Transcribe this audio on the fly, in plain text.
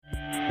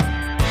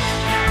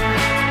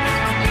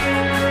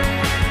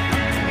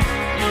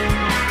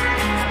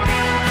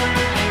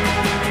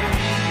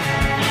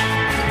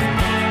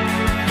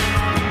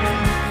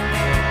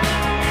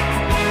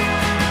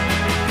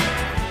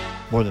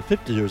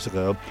50 years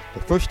ago,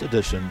 the first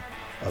edition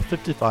of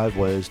 55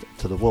 Ways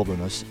to the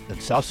Wilderness in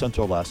South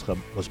Central Alaska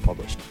was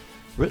published,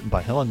 written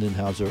by Helen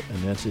Nienhauser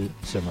and Nancy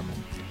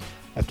Zimmerman.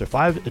 After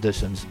 5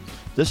 editions,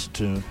 this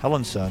June,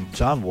 Helen's son,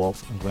 John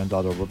Wolfe, and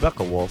granddaughter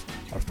Rebecca Wolfe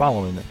are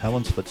following in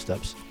Helen's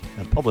footsteps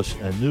and published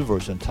a new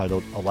version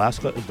titled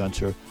Alaska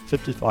Adventure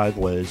 55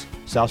 Ways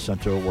South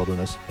Central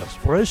Wilderness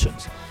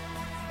Explorations.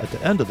 At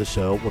the end of the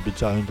show, we'll be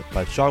joined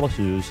by Charlotte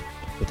Hughes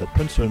with the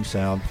Prince William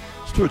Sound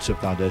Stewardship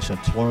Foundation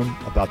to learn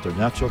about their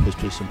Natural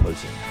History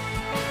Symposium.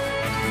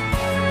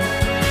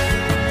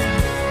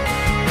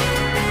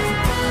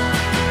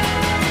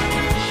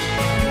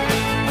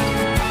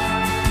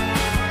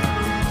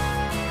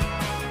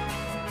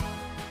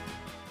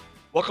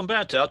 Welcome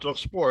back to Outdoor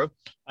Explorer.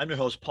 I'm your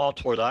host, Paul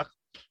Twardock.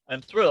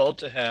 I'm thrilled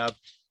to have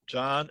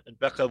John and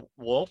Becca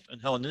Wolfe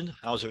and Helen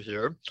Nienhauser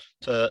here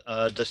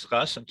to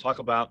discuss and talk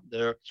about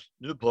their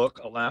new book,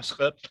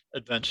 Alaska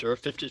Adventure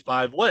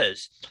 55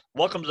 Ways.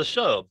 Welcome to the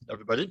show,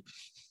 everybody.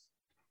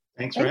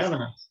 Thanks for having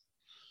us.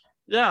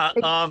 Yeah,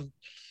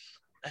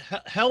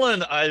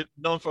 Helen I've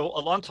known for a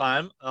long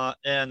time,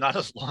 and not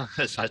as long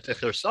as I think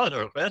her son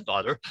or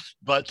granddaughter,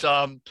 but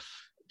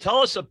tell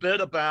us a bit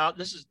about,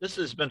 this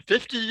has been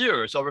 50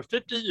 years, over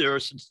 50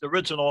 years since the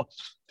original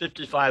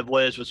 55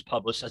 Ways was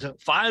published. I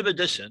think 5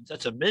 editions,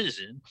 that's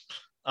amazing.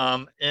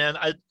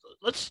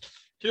 Let's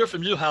hear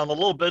from you, Helen, a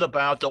little bit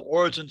about the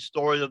origin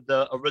story of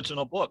the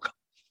original book.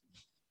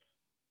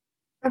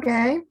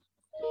 Okay,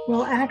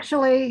 well,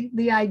 actually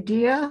the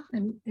idea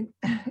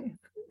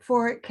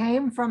for it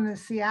came from the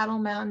Seattle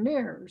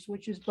Mountaineers,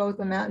 which is both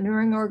a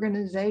mountaineering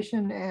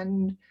organization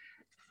and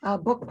a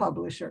book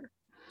publisher.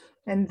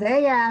 And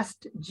they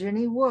asked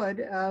Ginny Wood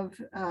of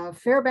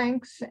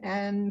Fairbanks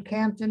and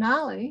Camp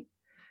Denali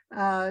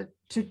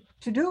to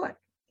do it.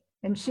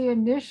 And she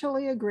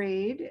initially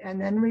agreed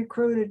and then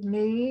recruited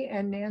me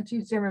and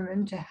Nancy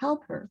Zimmerman to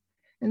help her.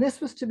 And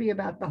this was to be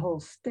about the whole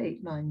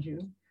state, mind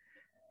you.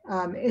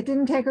 It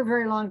didn't take her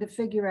very long to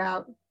figure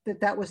out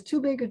that that was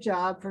too big a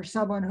job for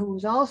someone who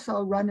was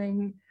also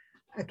running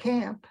a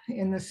camp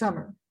in the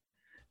summer.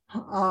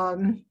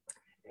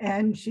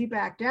 And she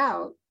backed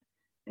out.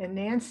 And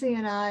Nancy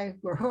and I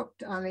were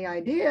hooked on the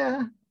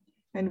idea,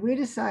 and we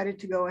decided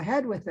to go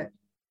ahead with it.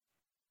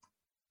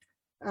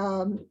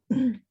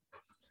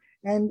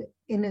 And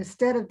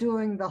instead of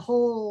doing the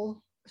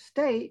whole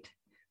state,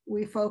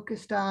 we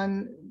focused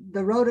on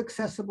the road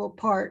accessible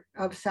part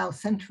of South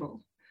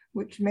Central,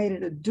 which made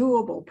it a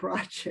doable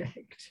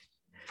project.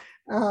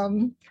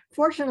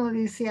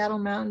 Fortunately, the Seattle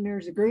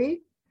Mountaineers agreed,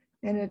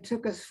 and it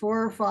took us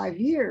 4 or 5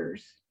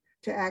 years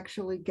to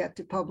actually get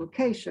to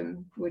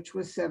publication, which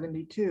was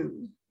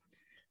 72.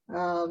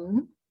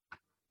 And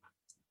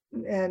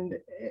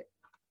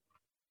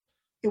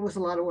it was a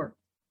lot of work.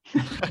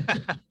 But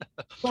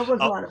it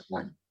was a lot of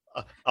fun.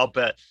 I'll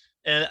bet.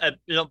 And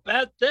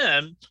back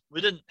then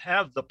we didn't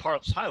have the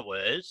Parks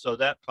Highway, so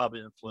that probably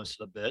influenced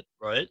it a bit,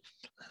 right?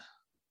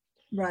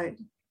 Right.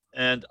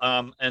 And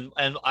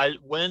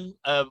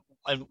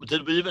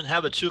did we even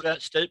have a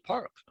Chugach State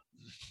Park?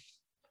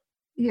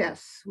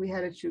 Yes, we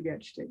had a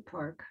Chugach State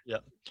Park.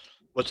 Yeah,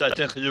 which I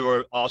think you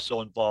were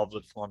also involved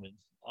with forming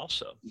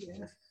also.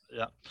 Yes.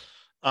 Yeah.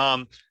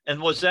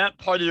 And was that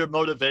part of your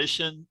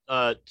motivation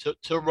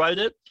to write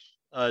it,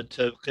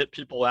 to get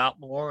people out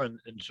more and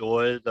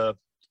enjoy the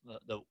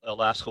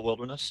Alaska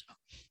wilderness?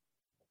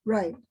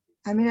 Right.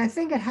 I mean, I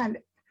think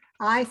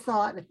I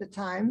thought at the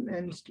time,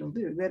 and still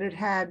do, that it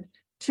had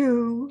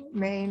 2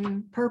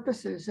 main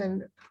purposes.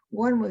 And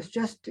one was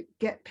just to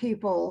get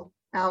people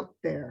out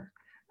there.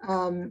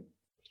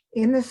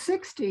 In the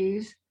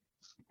 60s,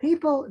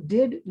 people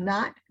did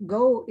not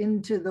go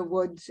into the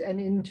woods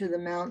and into the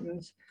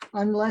mountains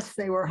unless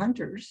they were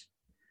hunters.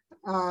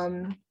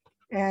 And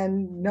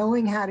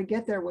knowing how to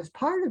get there was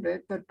part of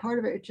it, but part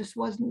of it just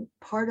wasn't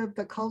part of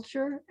the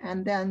culture.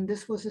 And then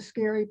this was a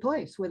scary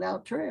place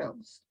without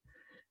trails.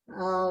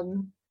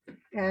 And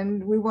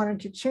we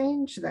wanted to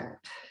change that.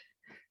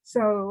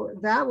 So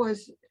that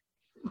was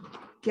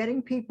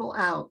getting people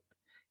out,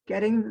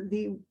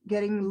 getting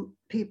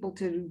people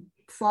to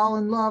fall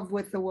in love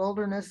with the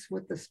wilderness,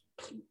 with this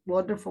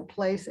wonderful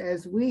place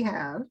as we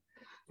have,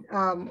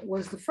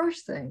 was the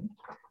first thing.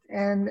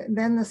 And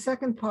then the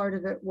second part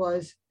of it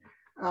was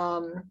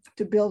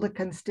to build a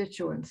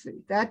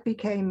constituency. That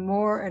became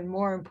more and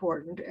more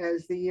important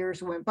as the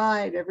years went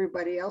by and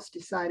everybody else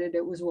decided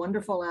it was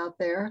wonderful out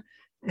there.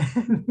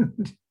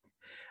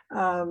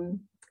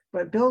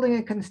 But building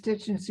a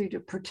constituency to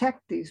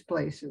protect these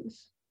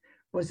places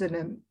was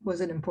an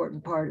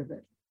important part of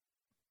it.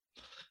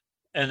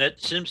 And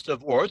it seems to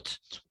have worked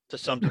to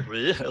some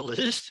degree, at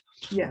least.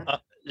 Yeah.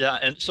 Yeah,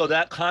 and so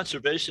that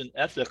conservation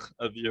ethic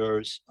of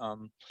yours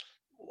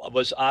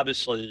was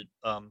obviously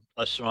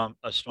a strong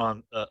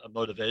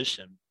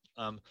motivation.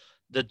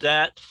 Did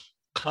that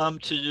come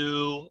to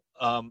you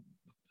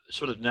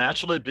sort of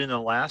naturally being in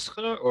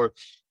Alaska, or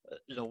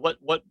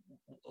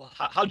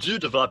how did you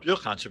develop your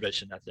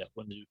conservation ethic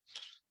when you?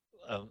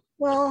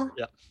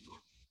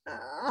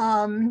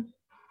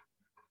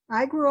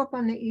 I grew up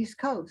on the East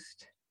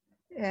Coast,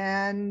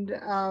 And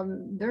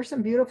there's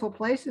some beautiful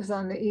places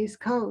on the East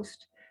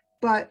Coast,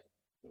 but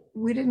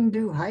we didn't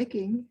do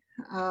hiking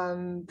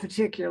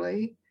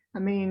particularly. I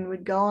mean,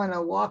 we'd go on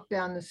a walk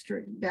down the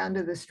street, down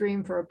to the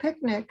stream for a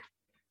picnic,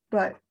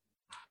 but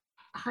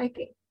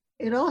hiking,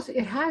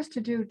 it has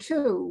to do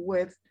too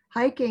with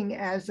hiking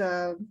as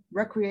a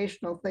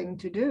recreational thing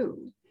to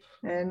do.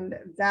 And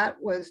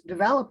that was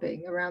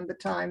developing around the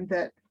time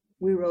that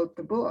we wrote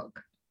the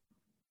book.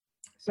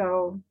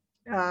 So,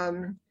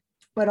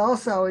 but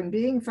also in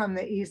being from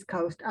the East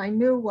Coast, I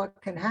knew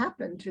what can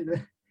happen to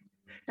the,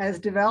 as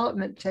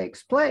development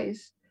takes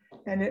place.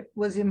 And it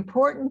was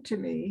important to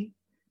me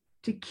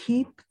to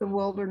keep the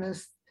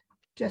wilderness,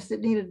 just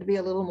it needed to be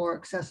a little more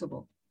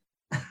accessible.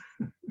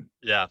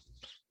 Yeah.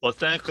 Well,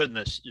 thank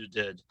goodness you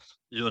did.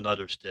 You and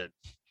others did.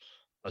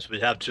 As we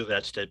have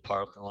Juliet State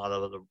Park and a lot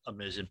of other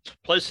amazing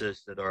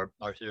places that are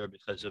here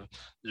because of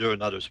your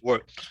and others'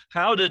 work.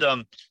 How did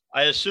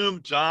I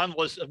assume John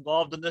was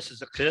involved in this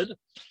as a kid?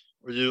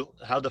 Or you,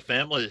 how the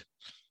family,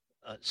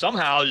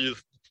 somehow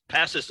you've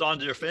passed this on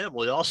to your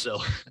family also.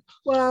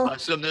 Well, I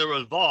assume they were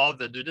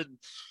involved and you didn't,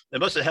 they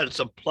must have had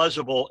some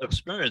pleasurable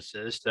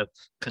experiences to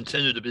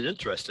continue to be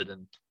interested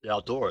in the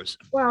outdoors.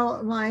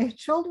 well, my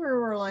children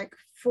were like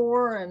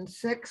 4 and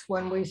 6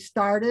 when we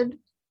started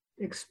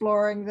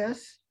exploring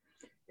this.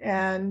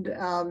 And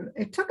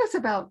it took us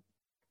about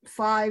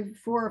 4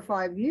 or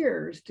 5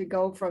 years to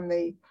go from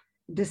the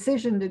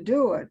decision to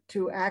do it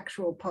to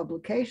actual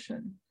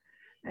publication.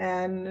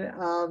 And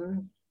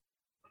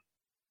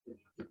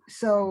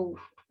so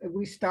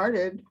we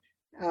started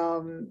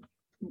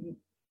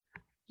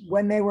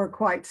when they were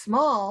quite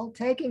small,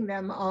 taking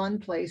them on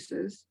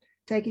places,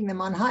 taking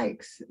them on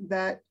hikes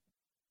that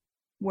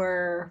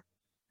were,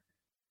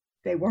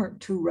 they weren't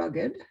too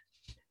rugged,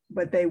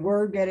 but they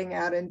were getting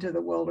out into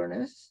the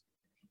wilderness.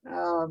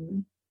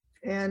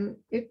 And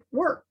it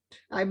worked.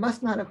 I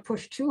must not have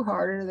pushed too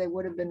hard or they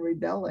would have been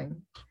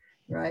rebelling,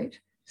 right?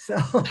 So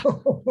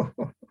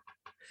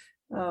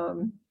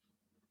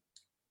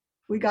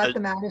we got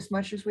them out as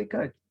much as we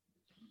could.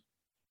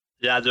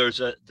 Yeah, there's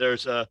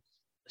a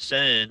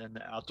saying in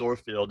the outdoor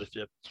field: if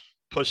you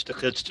push the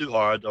kids too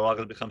hard, they're all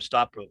going to become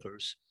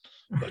stockbrokers.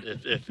 But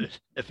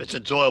if it's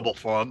enjoyable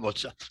for them,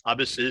 which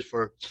obviously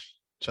for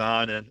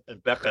John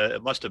and Becca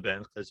it must have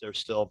been, because they're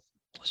still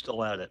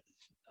at it.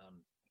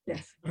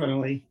 Yes.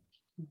 Finally.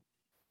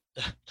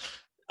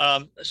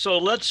 So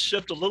let's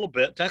shift a little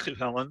bit. Thank you,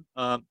 Helen.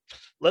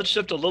 Let's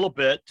shift a little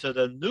bit to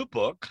the new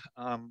book.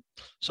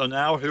 So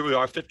now here we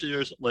are 50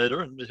 years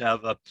later, and we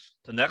have the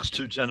next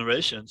 2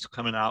 generations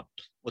coming out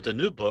with a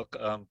new book,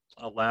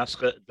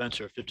 Alaska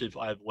Adventure,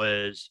 55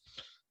 Ways,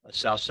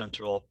 South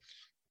Central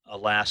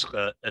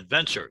Alaska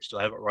Adventures. Do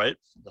I have it right?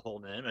 The whole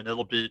name. And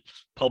it'll be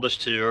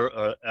published here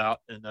out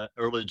in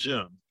early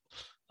June.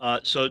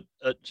 So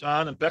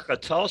John and Becca,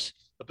 tell us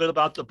a bit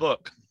about the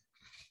book.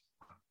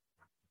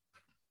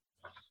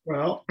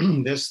 Well,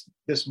 this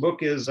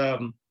book is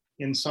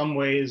in some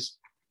ways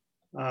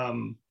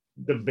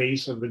the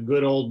base of the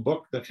good old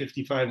book, The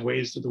 55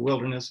 Ways to the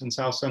Wilderness in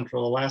South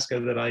Central Alaska,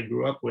 that I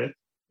grew up with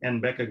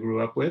and Becca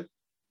grew up with.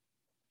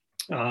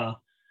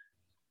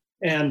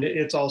 And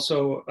it's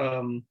also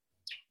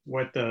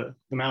what the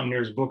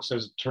Mountaineers books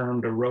has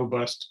termed a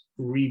robust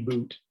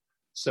reboot.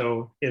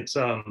 So it's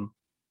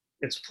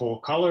full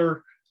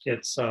color.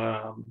 It's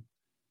a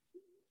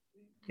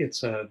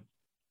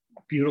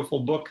beautiful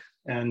book,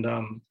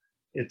 and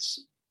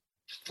it's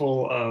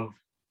full of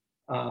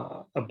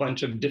a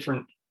bunch of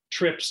different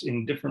trips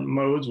in different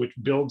modes, which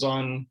builds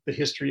on the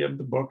history of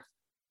the book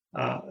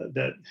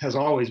that has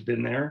always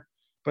been there.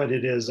 But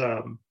it is,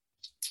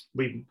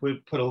 we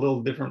put a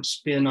little different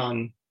spin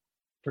on,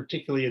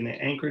 particularly in the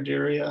Anchorage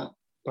area,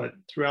 but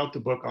throughout the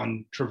book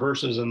on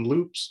traverses and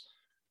loops,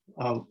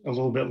 a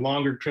little bit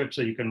longer trips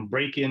so you can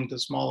break into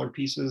smaller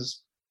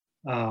pieces.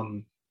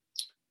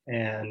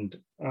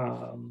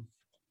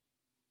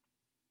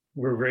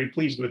 We're very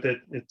pleased with it.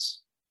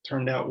 It's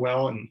turned out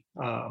well,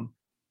 and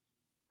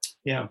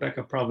yeah,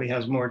 Becca probably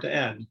has more to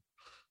add.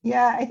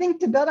 Yeah, I think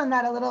to build on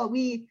that a little,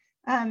 we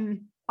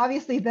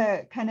obviously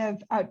the kind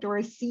of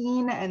outdoor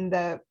scene and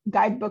the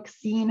guidebook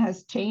scene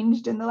has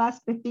changed in the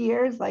last 50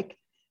 years. Like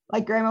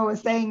Grandma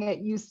was saying, it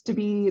used to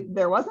be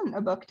there wasn't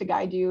a book to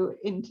guide you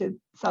into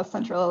South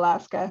Central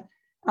Alaska.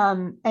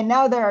 And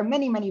now there are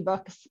many, many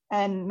books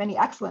and many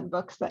excellent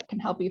books that can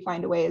help you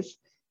find ways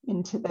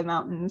into the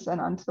mountains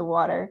and onto the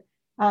water.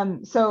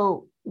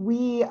 So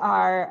we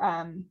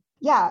are,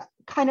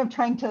 kind of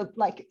trying to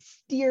like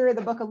steer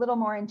the book a little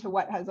more into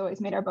what has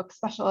always made our book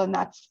special. And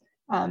that's,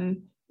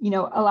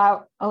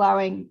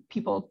 allowing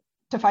people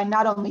to find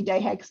not only day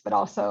hikes, but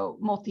also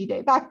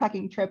multi-day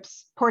backpacking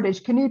trips,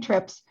 portage canoe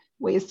trips,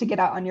 ways to get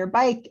out on your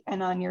bike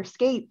and on your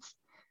skates.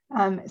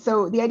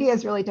 So the idea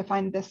is really to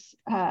find this,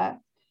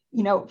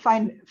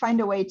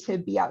 find a way to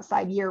be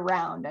outside year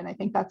round. And I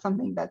think that's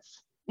something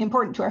that's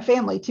important to our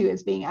family too,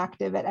 is being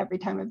active at every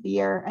time of the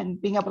year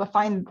and being able to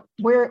find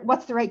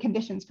what's the right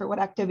conditions for what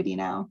activity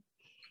now.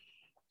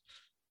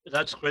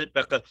 That's great,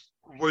 Becca.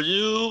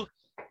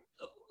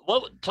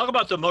 Talk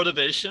about the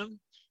motivation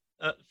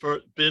for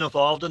being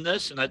involved in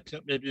this, and I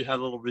think maybe you have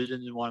a little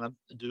reading you want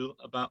to do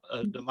about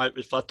that might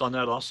reflect on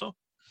that also.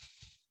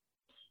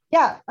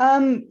 Yeah,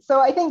 so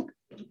I think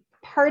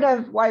part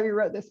of why we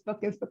wrote this book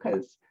is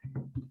because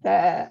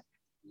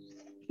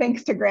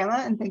thanks to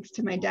Grandma and thanks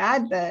to my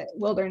dad, the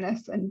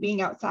wilderness and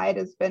being outside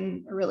has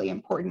been a really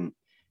important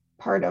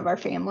part of our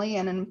family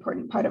and an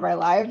important part of our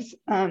lives.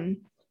 And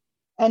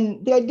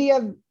the idea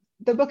of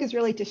the book is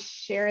really to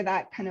share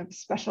that kind of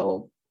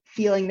special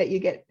feeling that you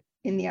get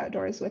in the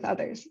outdoors with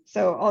others.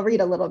 So I'll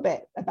read a little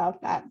bit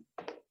about that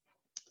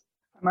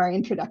from our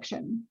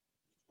introduction.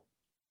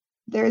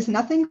 There is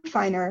nothing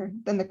finer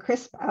than the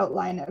crisp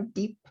outline of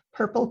deep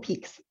purple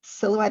peaks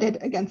silhouetted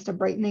against a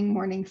brightening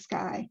morning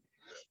sky,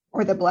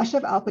 or the blush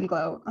of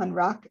alpenglow on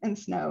rock and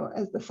snow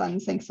as the sun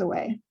sinks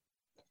away.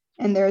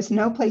 And there is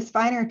no place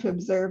finer to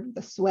observe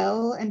the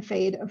swell and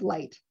fade of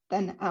light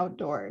than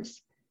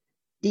outdoors,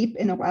 deep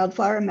in a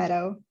wildflower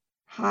meadow,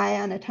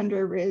 high on a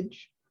tundra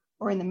ridge,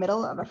 or in the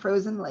middle of a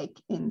frozen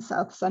lake in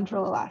South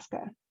Central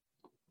Alaska.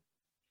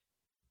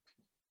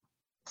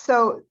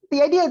 So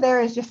the idea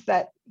there is just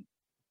that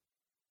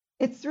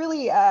it's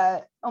really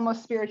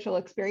almost spiritual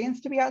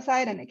experience to be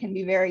outside, and it can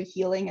be very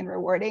healing and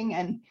rewarding.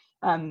 And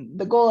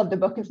the goal of the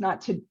book is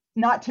not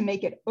to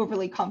make it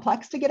overly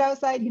complex to get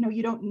outside.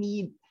 You don't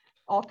need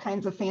all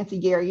kinds of fancy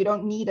gear. You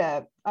don't need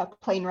a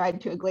plane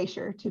ride to a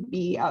glacier to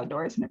be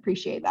outdoors and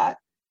appreciate that.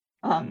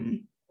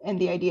 And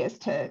the idea is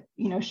to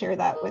share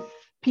that with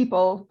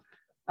people.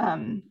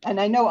 And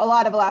I know a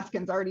lot of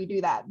Alaskans already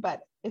do that,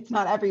 but it's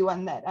not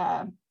everyone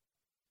that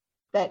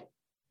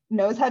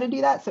knows how to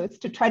do that. So it's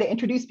to try to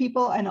introduce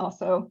people and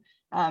also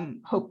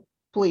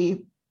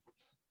hopefully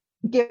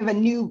give a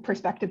new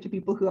perspective to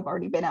people who have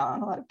already been out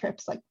on a lot of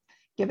trips, like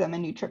give them a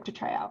new trip to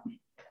try out.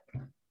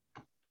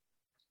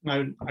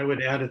 I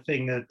would add a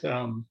thing that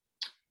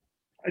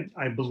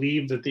I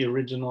believe that the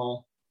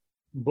original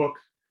book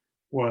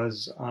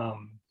was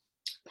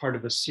part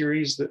of a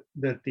series that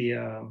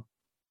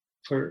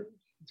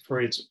for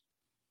its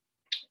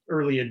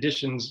early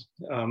editions,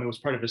 it was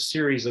part of a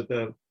series that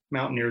the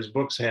Mountaineers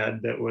books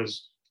had that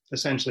was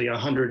essentially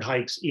 100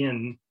 hikes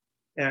in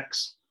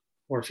X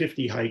or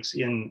 50 hikes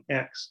in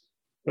X,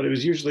 but it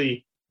was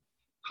usually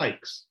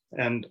hikes,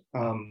 and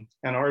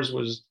ours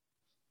was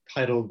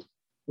titled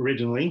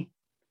originally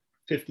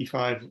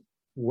 55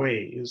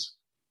 Ways,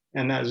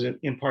 and that is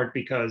in part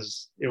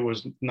because it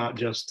was not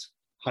just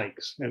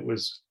hikes, it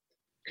was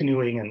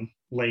canoeing and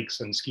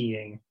lakes and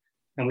skiing,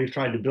 and we've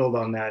tried to build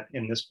on that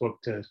in this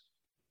book to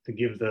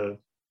give the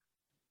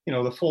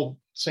full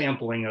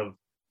sampling of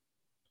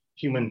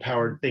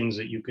human-powered things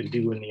that you could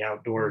do in the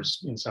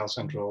outdoors in South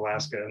Central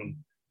Alaska, and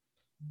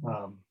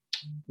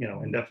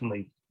and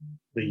definitely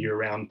the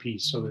year-round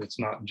piece, so that it's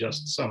not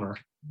just summer.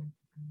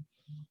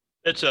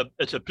 It's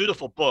a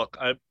beautiful book.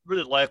 I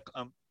really like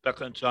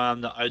Becca and John,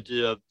 the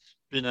idea of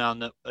being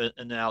out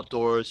in the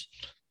outdoors.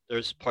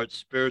 There's part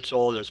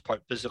spiritual, there's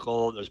part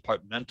physical, there's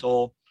part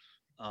mental,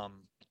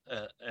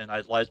 and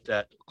I like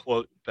that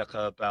quote,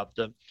 Becca, about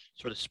the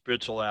sort of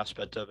spiritual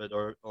aspect of it,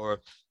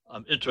 or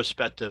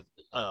introspective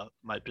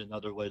might be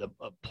another way to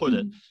put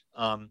it.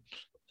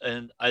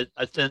 And I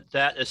think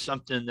that is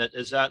something that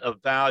is at a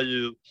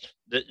value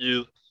that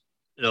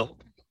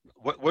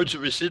where'd you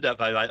receive that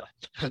value?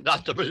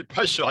 Not to put any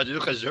pressure on you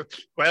because your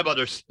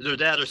grandmother, your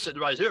dad are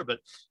sitting right here, but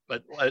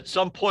at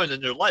some point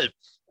in your life,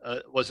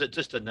 was it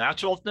just a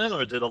natural thing,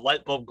 or did a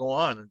light bulb go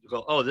on and you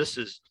go, oh, this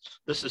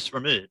is for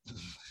me?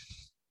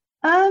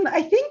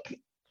 I think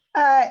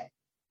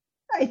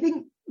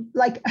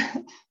like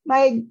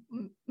my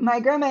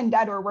grandma and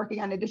dad were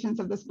working on editions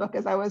of this book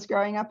as I was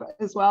growing up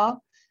as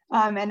well.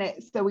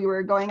 So we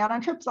were going out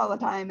on trips all the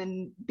time,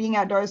 and being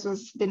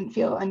outdoors didn't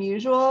feel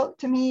unusual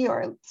to me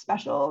or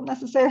special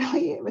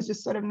necessarily. It was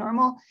just sort of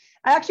normal.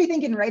 I actually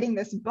think in writing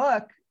this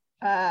book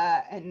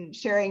and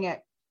sharing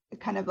it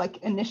kind of like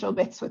initial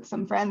bits with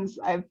some friends,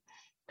 I've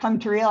come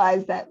to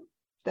realize that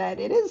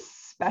it is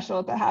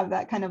special to have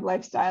that kind of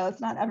lifestyle.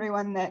 It's not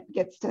everyone that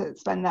gets to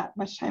spend that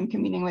much time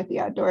communing with the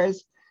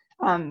outdoors,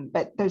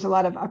 but there's a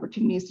lot of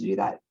opportunities to do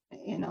that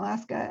in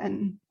Alaska,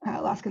 and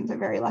Alaskans are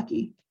very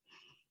lucky.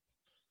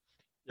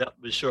 Yeah,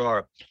 we sure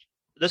are.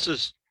 This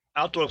is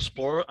Outdoor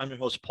Explorer. I'm your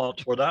host, Paul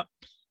Twerdat.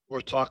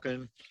 We're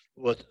talking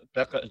with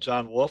Becca and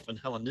John Wolf and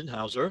Helen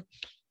Ninhauser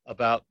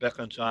about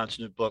Becca and John's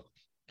new book,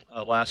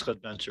 Alaska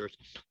Adventures,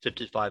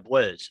 55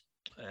 Ways,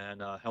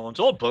 and Helen's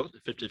old book, The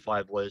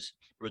 55 Ways,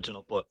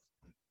 original book.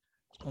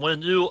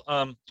 When you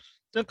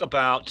think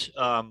about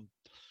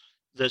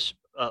this,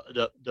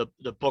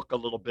 the book a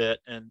little bit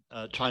and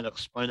trying to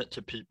explain it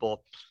to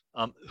people,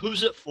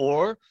 who's it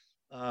for?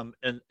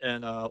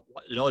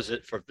 Is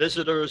it for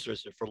visitors, or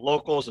is it for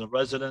locals and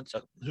residents?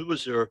 Who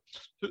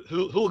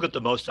will get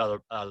the most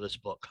out of this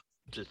book,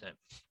 do you think?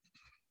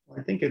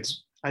 I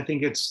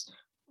think it's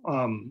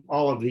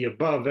all of the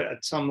above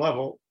at some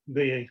level.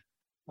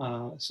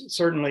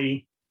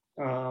 Certainly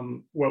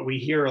what we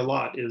hear a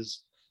lot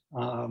is,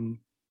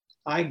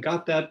 I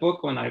got that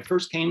book when I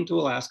first came to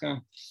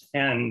Alaska,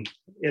 and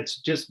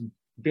it's just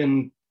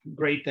been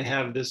great to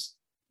have this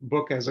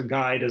book as a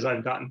guide as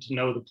I've gotten to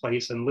know the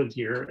place and lived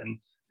here and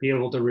be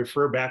able to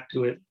refer back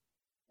to it.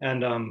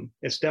 And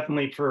it's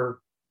definitely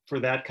for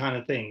that kind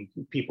of thing,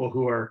 people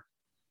who are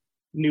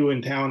new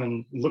in town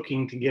and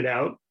looking to get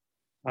out,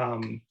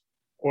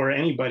 or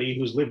anybody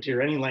who's lived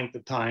here any length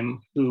of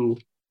time who,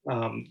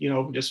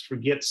 just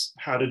forgets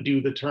how to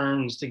do the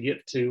turns to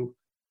get to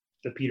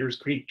the Peters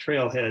Creek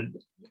trailhead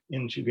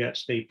in Chugach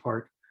State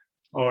Park,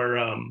 or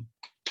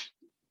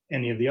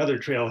any of the other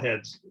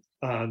trailheads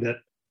that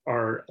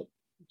are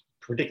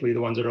particularly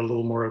the ones that are a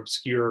little more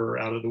obscure or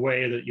out of the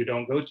way that you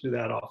don't go to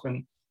that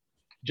often.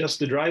 Just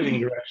the driving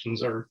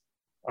directions are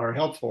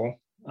helpful.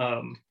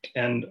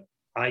 And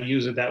I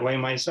use it that way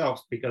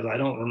myself because I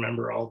don't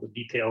remember all the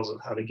details of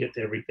how to get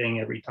to everything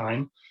every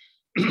time.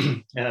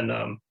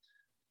 And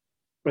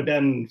but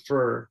then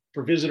for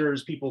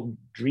visitors, people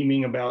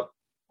dreaming about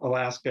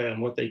Alaska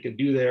and what they could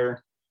do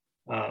there,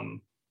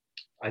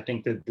 I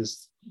think that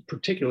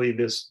particularly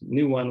this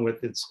new one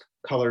with its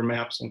color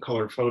maps and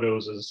color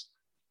photos is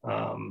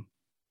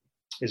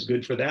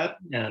good for that.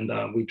 And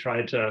we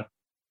try to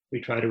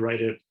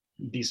write a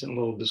decent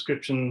little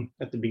description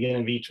at the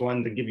beginning of each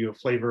one to give you a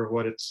flavor of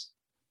what it's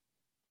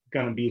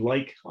going to be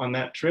like on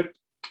that trip.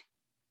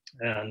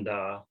 And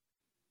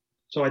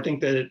so I think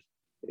that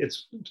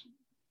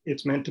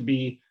it's meant to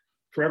be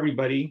for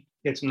everybody.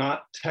 It's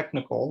not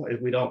technical.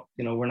 We don't,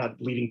 we're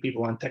not leading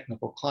people on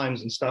technical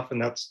climbs and stuff.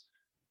 And that's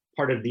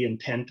part of the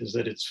intent, is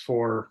that it's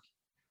for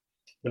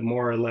the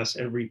more or less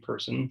every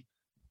person.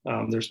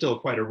 There's still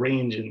quite a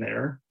range in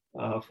there,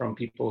 from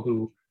people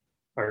who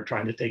are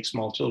trying to take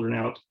small children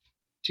out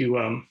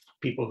to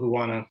people who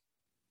want to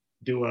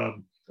do a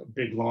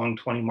big, long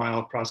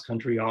 20-mile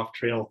cross-country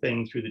off-trail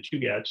thing through the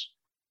Chugach.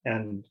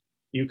 And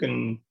you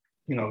can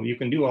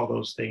do all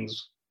those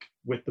things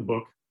with the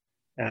book.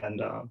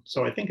 And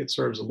so I think it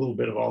serves a little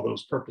bit of all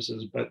those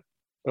purposes, but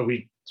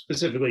we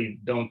specifically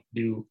don't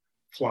do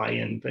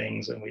fly-in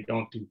things, and we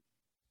don't do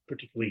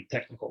particularly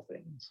technical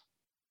things.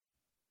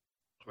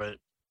 Great.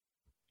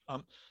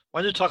 Why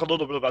don't you talk a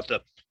little bit about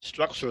the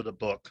structure of the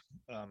book,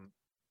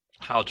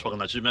 how it's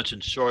organized? You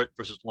mentioned short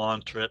versus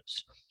long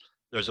trips.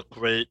 There's a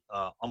great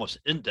almost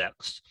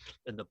index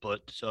in the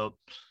book. So,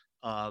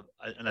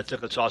 and I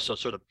think it's also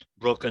sort of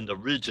broken into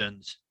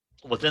regions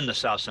within the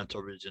South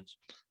Central regions.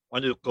 Why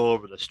don't you go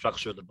over the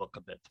structure of the book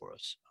a bit for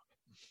us?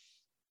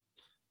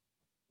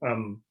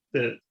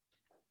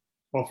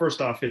 Well, first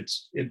off,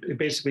 it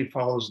basically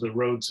follows the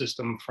road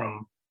system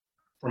from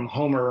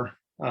Homer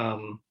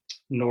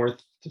north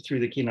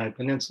through the Kenai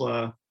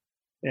Peninsula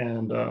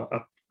and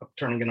up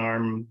Turnagain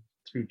Arm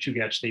through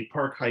Chugach State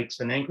Park hikes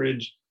and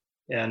Anchorage,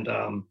 and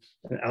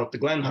out the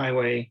Glen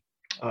Highway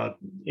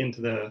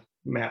into the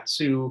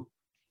Mat-Su.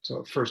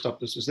 So first up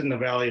the Susitna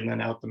Valley and then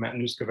out the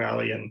Matanuska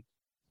Valley, and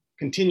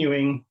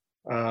continuing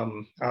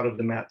out of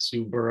the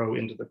Mat-Su Borough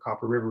into the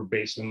Copper River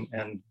Basin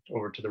and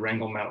over to the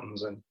Wrangell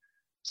Mountains and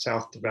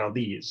south to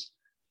Valdez.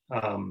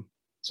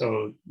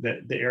 So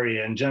the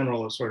area in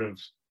general is sort of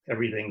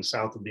everything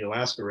south of the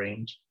Alaska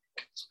Range.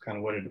 It's kind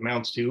of what it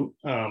amounts to,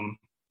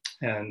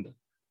 and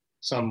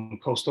some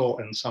coastal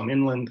and some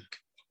inland.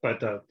 But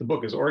the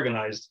book is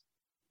organized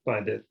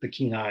by the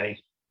Kenai,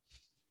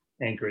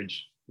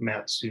 Anchorage,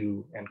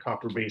 Mat-Su, and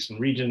Copper Basin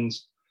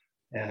regions,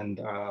 and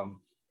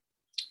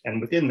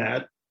within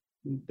that,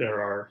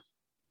 there are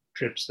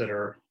trips that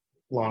are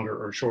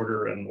longer or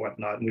shorter and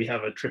whatnot. And we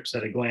have a trips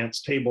at a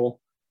glance table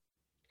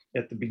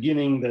at the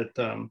beginning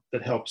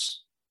that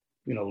helps,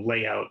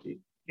 lay out,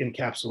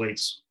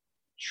 encapsulates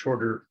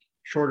shorter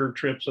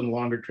trips and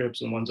longer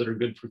trips, and ones that are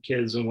good for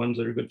kids and ones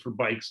that are good for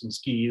bikes and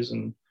skis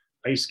and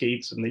ice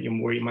skates,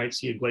 and where you might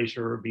see a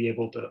glacier or be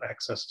able to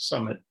access the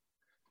summit.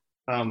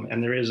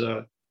 And there is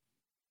a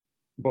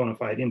bona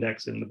fide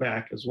index in the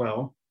back as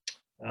well.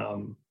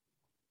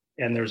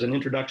 And there's an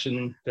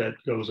introduction that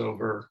goes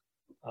over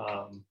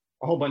a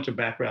whole bunch of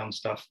background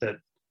stuff, that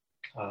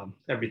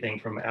everything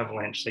from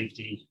avalanche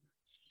safety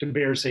to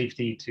bear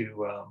safety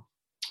to,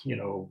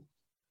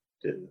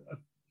 a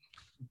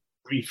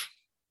brief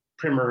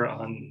primer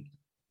on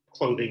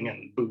clothing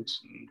and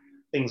boots and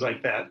things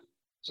like that.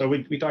 So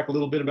we talk a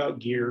little bit about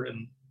gear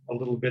and a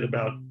little bit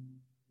about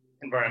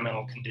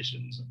environmental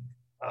conditions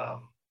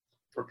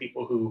for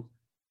people who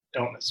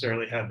don't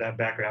necessarily have that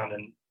background,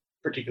 and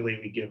particularly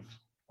we give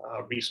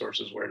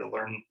resources where to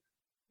learn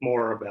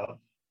more about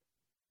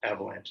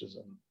avalanches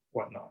and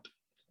whatnot.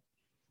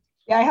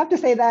 Yeah, I have to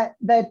say that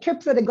the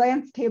trips at a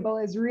glance table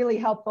is really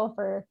helpful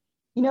for,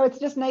 it's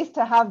just nice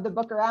to have the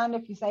book around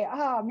if you say,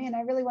 oh man,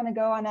 I really want to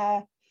go on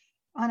a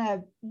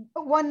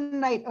one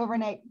night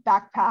overnight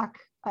backpack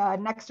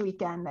next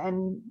weekend,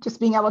 and just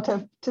being able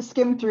to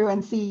skim through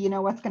and see,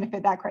 what's going to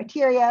fit that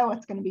criteria,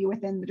 what's going to be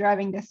within the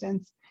driving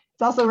distance.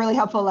 It's also really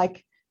helpful,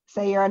 like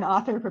say you're an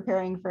author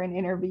preparing for an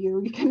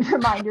interview, you can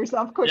remind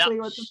yourself quickly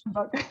what's in the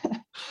book.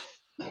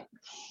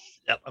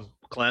 Yep, I'm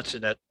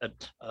glancing at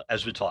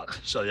as we talk.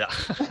 So yeah,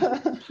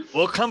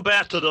 we'll come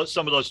back to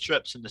some of those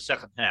trips in the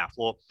second half.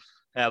 We'll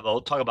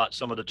talk about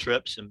some of the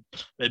trips and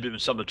maybe even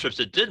some of the trips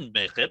that didn't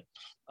make it.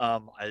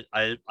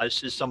 I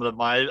see some of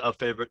my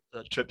favorite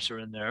trips are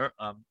in there,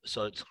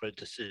 so it's great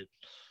to see.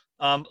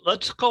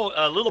 Let's go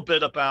a little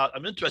bit about.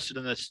 I'm interested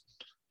in this,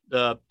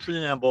 the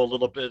preamble, a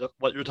little bit of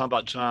what you were talking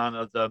about, John,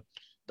 of the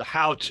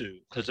how to,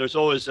 because there's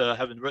always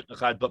having written a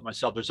guidebook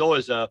myself. There's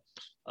always a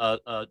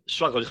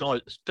struggle. You can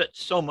only fit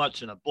so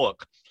much in a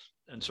book,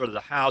 and sort of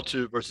the how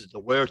to versus the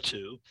where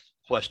to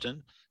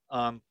question.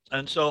 And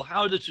so,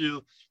 how did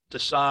you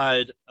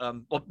decide?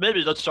 Well,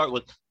 maybe let's start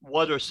with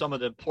what are some of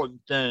the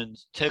important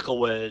things,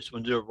 takeaways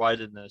when you're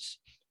writing this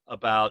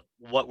about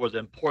what were the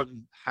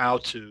important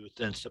how-to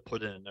things to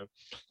put in there.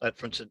 Like,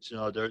 for instance,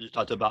 there you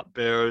talked about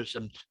bears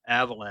and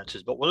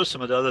avalanches, but what are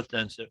some of the other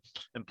things that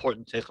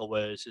important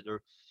takeaways,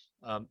 either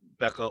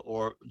Becca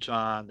or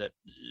John, that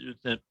you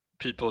think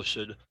people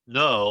should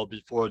know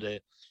before they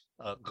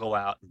go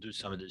out and do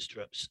some of these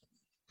trips?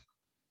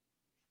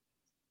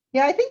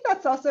 Yeah, I think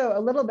that's also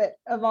a little bit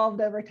evolved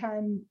over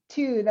time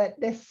too, that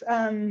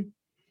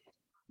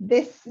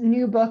this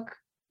new book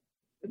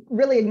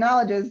really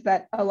acknowledges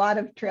that a lot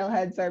of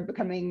trailheads are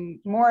becoming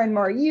more and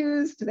more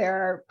used. There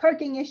are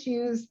parking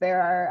issues,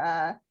 there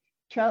are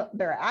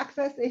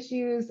access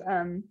issues.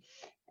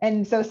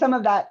 And so some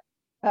of that,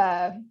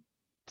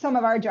 some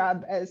of our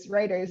job as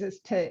writers is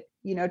to,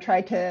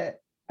 try to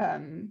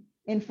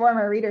inform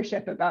our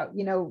readership about,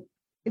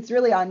 it's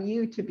really on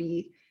you to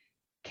be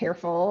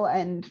careful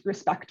and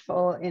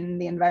respectful in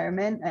the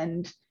environment,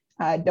 and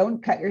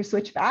don't cut your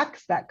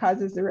switchbacks, that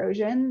causes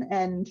erosion,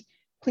 and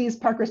please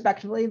park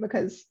respectfully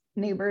because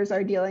neighbors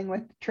are dealing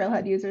with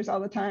trailhead users all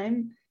the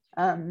time.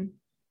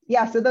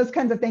 Yeah, so those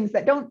kinds of things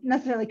that don't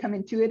necessarily come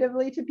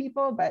intuitively to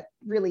people, but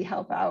really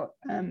help out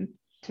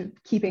to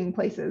keeping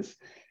places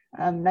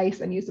nice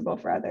and usable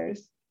for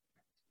others.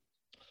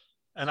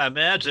 And I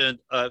imagine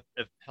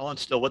if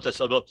Helen's still with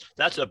us,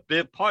 that's a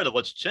big part of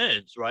what's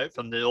changed, right?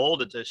 From the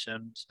old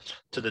editions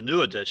to the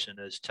new edition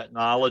is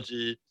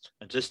technology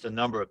and just the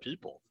number of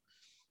people.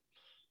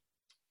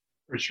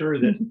 For sure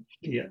that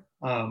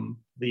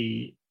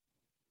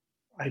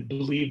I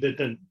believe that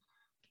the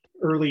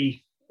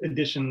early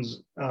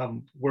editions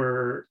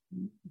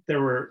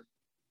there were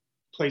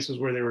places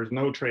where there was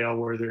no trail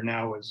where there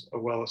now is a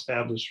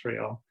well-established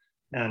trail.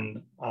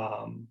 And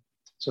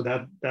so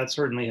that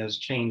certainly has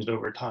changed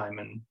over time,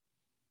 and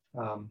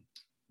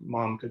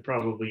Mom could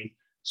probably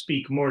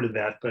speak more to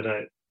that, but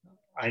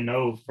I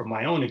know from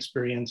my own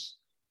experience,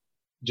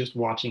 just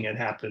watching it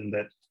happen,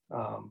 that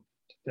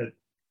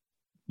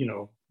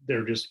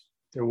there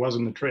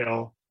wasn't a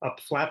trail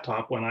up Flat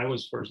Top when I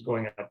was first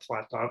going up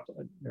Flat Top,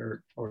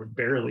 or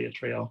barely a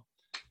trail,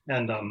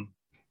 and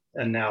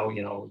now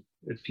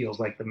it feels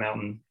like the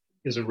mountain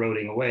is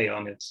eroding away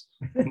on its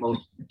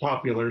most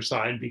popular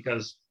side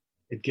because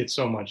it gets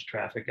so much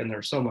traffic and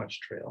there's so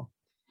much trail.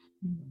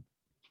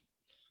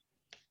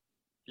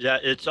 Yeah,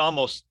 it's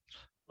almost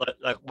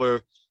like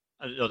we're,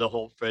 the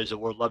whole phrase that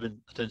we're loving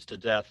things to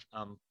death.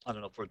 I don't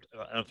know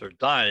if they're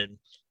dying,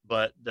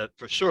 but that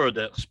for sure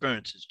the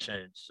experience has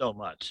changed so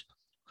much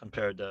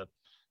compared to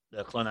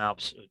the Glen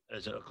Alps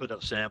as a good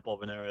example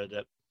of an area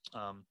that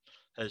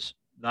has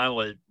not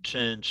only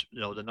changed,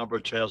 the number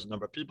of trails, the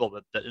number of people,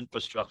 but the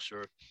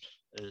infrastructure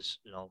is,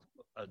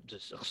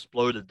 just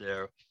exploded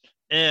there.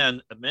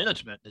 And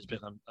management has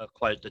become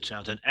quite the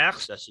challenge, and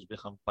access has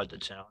become quite the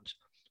challenge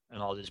in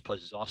all these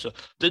places also.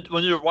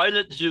 When you write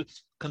it, did you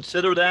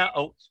consider that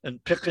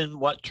and picking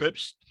what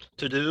trips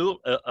to do?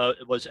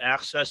 Was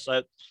access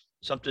like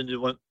something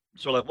you went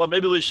sort of like, well,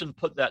 maybe we shouldn't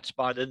put that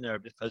spot in there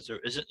because there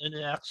isn't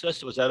any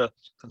access? Was that a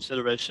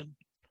consideration?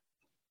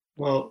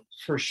 Well,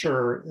 for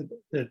sure,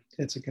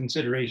 it's a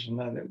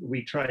consideration.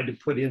 We tried to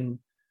put in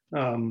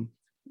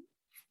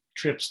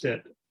trips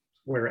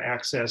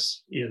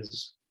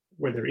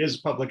where there is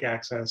public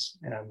access,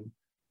 and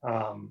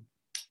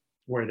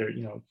where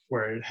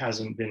it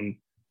hasn't been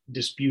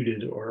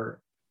disputed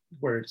or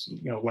where it's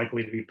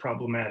likely to be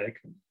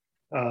problematic.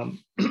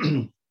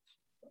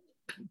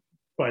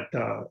 But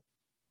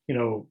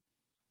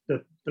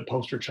the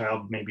poster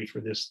child maybe for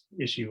this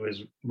issue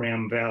is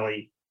Ram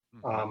Valley,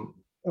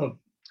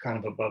 kind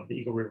of above the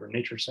Eagle River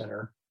Nature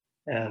Center,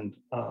 and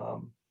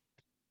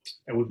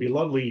it would be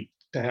lovely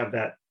to have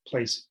that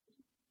place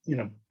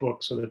in a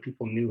book so that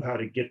people knew how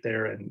to get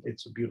there, and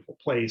it's a beautiful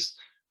place,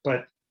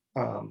 but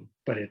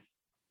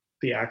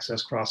the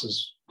access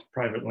crosses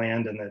private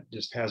land, and that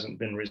just hasn't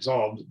been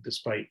resolved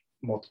despite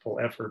multiple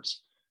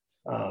efforts.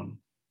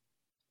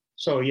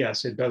 So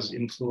yes, it does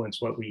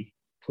influence what we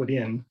put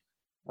in.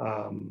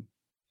 The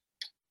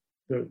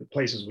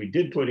places we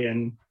did put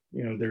in,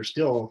 there's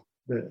still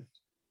the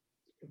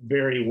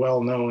very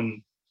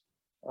well-known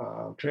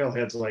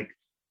trailheads like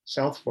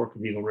South Fork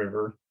of Eagle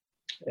River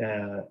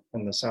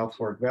and the South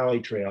Fork Valley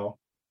Trail,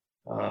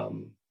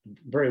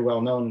 very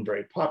well known and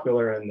very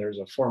popular, and there's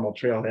a formal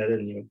trailhead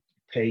and you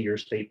pay your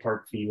state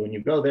park fee when you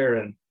go there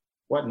and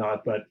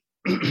whatnot, but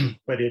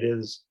but it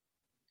is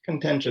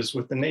contentious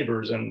with the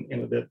neighbors, and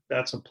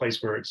that's a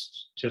place where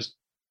it's just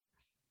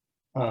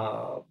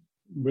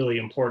really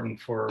important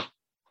for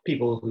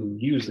people who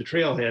use the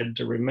trailhead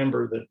to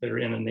remember that they're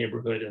in a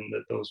neighborhood and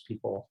that those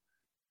people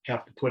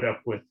have to put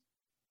up with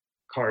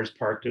cars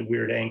parked at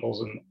weird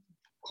angles and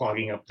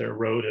clogging up their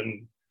road,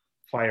 and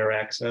fire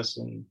access,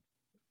 and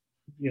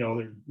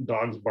their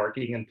dogs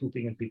barking and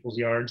pooping in people's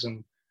yards,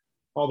 and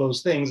all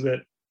those things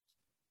that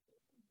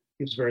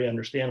it's very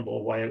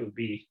understandable why it would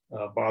be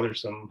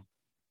bothersome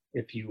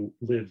if you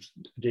live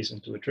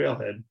adjacent to a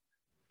trailhead.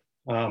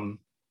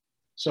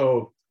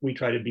 So we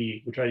try to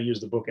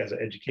use the book as an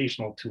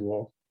educational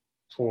tool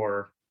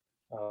for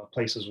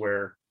places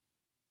where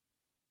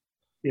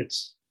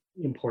it's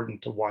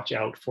important to watch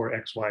out for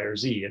X, Y, or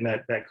Z. And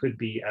that could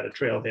be at a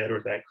trailhead,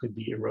 or that could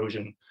be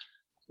erosion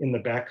in the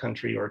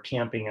backcountry, or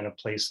camping in a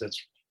place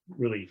that's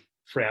really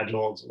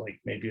fragile. It's like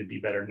maybe it'd be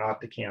better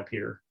not to camp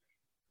here.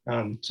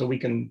 So we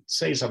can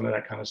say some of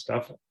that kind of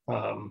stuff.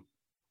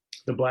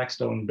 The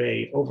Blackstone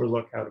Bay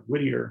Overlook out of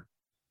Whittier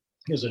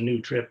is a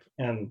new trip,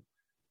 and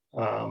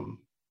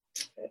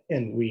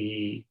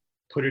we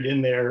put it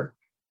in there.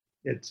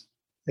 It's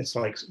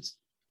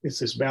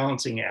this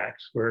balancing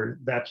act where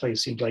that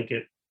place seemed like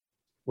it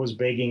was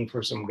begging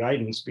for some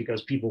guidance,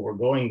 because people were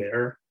going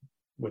there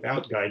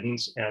without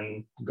guidance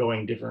and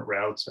going different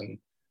routes and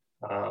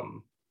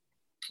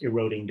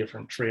eroding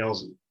different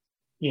trails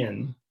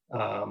in.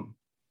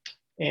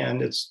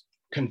 And it's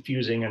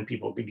confusing, and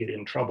people could get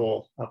in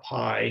trouble up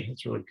high.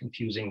 It's really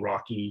confusing,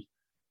 rocky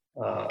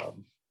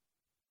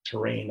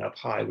terrain up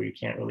high where you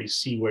can't really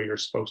see where you're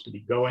supposed to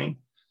be going.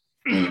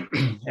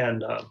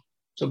 And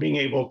so being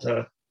able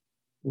to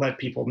let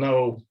people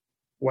know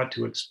what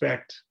to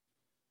expect,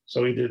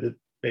 so either that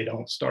they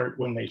don't start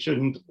when they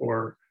shouldn't,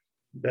 or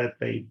that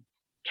they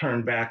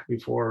turn back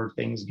before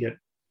things get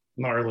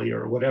gnarly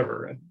or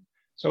whatever. And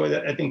so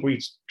I think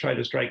we try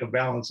to strike a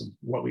balance of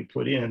what we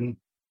put in,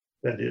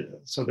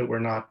 so that we're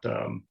not,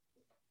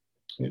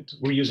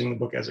 we're using the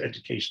book as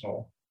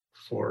educational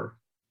for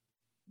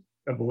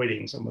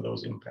avoiding some of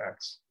those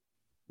impacts,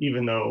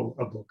 even though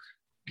a book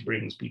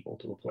brings people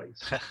to a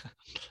place.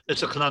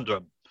 It's a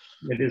conundrum.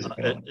 It is a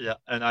conundrum. Yeah,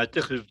 and I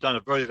think we've done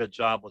a very good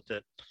job with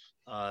it.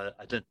 I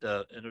think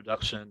the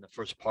introduction, the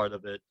first part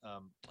of it,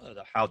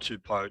 the how-to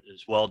part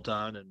is well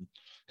done and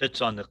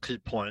hits on the key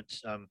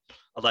points. I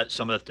like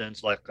some of the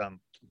things like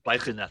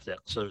biking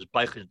ethics. So there's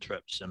biking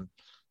trips, and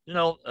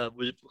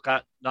we've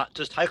got not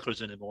just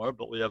hikers anymore,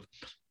 but we have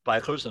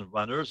bikers and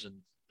runners and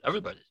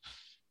everybody.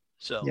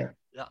 So yeah,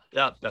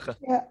 Becca.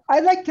 Yeah,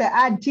 I'd like to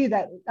add too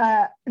that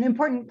an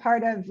important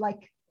part of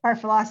like our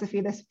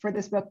philosophy for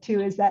this book too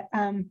is that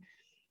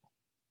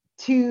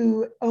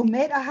to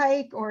omit a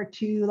hike or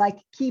to like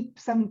keep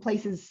some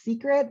places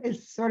secret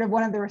is sort of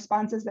one of the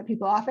responses that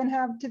people often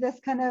have to this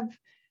kind of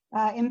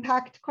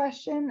impact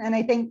question. And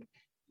I think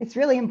it's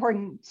really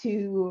important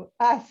to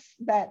us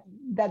that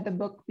the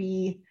book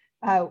be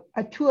a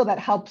tool that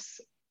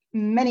helps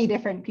many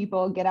different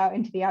people get out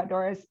into the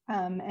outdoors,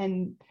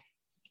 and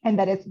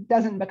that it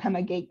doesn't become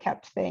a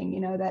gate-kept thing,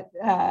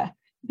 that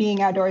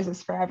being outdoors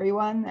is for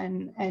everyone,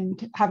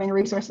 and having a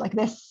resource like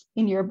this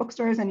in your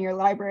bookstores and your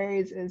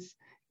libraries is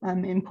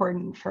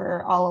important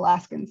for all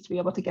Alaskans to be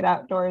able to get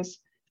outdoors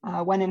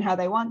when and how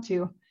they want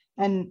to.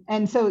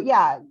 And so,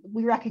 yeah,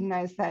 we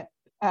recognize that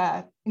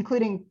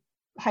including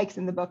hikes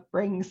in the book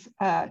brings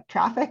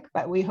traffic,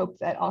 but we hope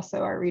that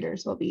also our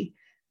readers will be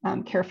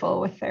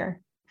careful with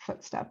their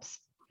footsteps.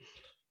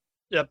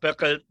 Yeah,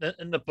 Becca,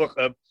 in the book,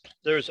 I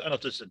don't know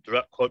if this is a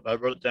direct quote, but I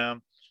wrote it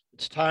down.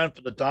 It's time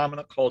for the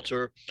dominant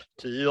culture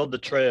to yield the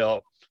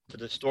trail to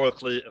the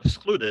historically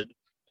excluded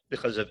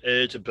because of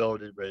age,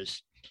 ability,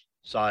 race,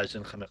 size,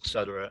 income,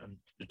 etc. And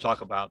you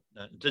talk about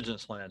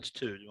indigenous lands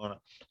too. Do you want to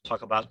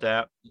talk about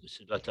that? It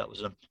seems like that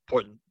was an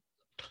important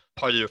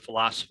part of your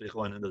philosophy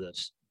going into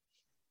this.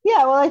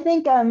 Yeah, well, I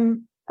think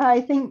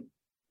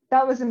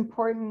that was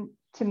important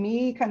to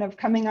me, kind of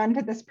coming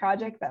onto this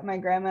project that my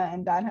grandma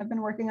and dad have been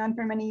working on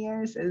for many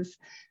years, is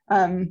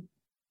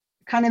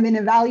kind of in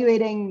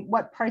evaluating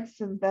what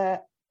parts of the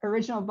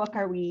original book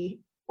are we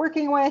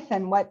working with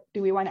and what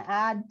do we want to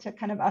add to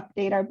kind of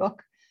update our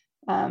book.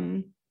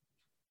 I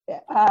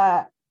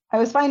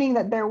was finding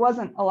that there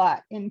wasn't a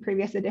lot in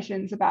previous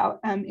editions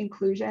about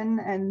inclusion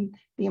and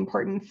the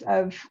importance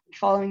of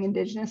following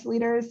Indigenous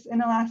leaders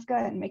in Alaska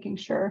and making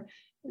sure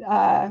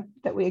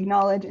that we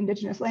acknowledge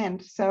Indigenous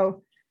land.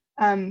 So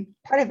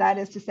part of that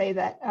is to say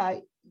that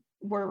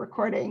we're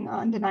recording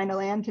on Dena'ina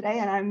land today,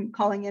 and I'm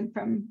calling in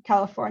from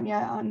California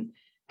on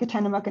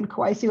Katahnamuk and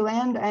Kawaisu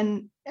land.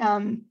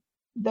 And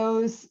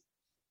those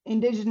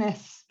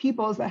Indigenous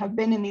peoples that have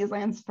been in these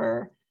lands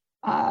for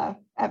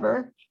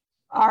ever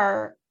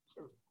are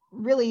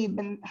really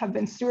have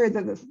been stewards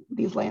of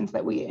these lands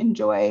that we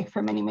enjoy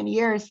for many, many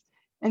years.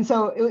 And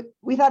so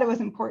we thought it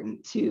was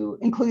important to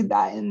include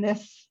that in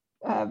this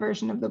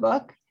version of the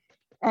book.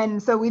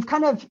 And so we've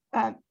kind of,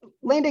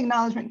 land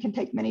acknowledgement can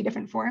take many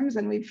different forms,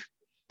 and we've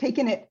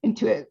taken it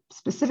into a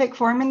specific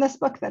form in this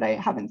book that I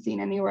haven't seen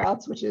anywhere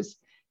else, which is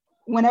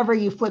whenever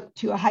you flip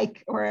to a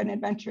hike or an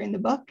adventure in the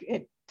book,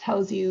 it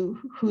tells you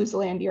whose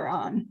land you're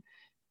on.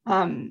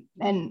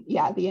 And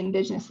yeah, the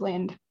Indigenous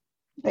land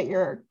that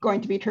you're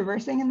going to be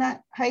traversing in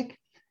that hike.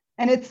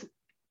 And it's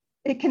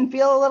it can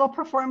feel a little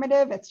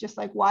performative. It's just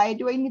like, why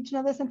do I need to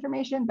know this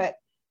information? But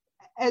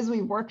as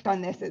we've worked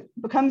on this, it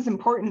becomes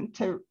important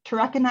to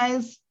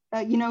recognize,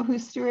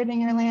 who's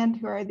stewarding your land,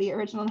 who are the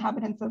original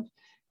inhabitants of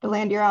the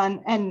land you're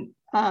on, and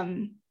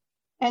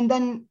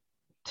then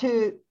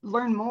to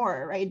learn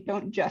more, right?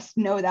 Don't just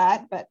know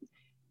that, but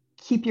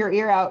keep your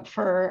ear out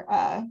for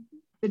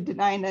the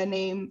Dena'ina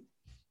name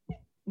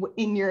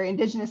in your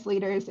indigenous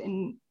leaders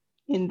in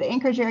the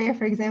Anchorage area,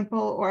 for example,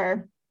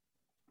 or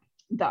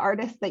the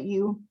artists that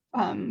you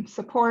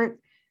support,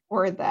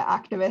 or the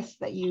activists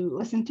that you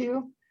listen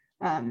to.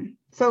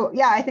 So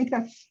yeah, I think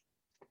that's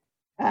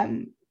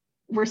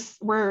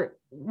we're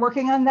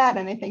working on that,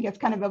 and I think it's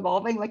kind of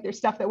evolving. Like there's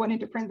stuff that went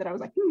into print that I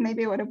was like,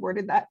 maybe I would have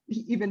worded that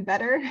even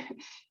better.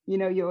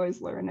 You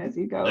always learn as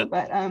you go.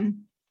 But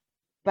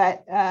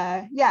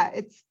yeah,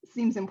 it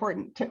seems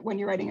important to, when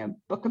you're writing a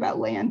book about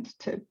land,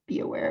 to be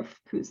aware of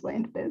whose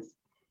land it is.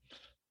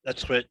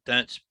 That's great.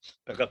 Thanks,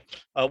 Becca.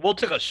 We'll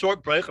take a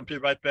short break and be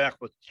right back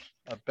with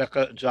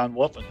Becca and John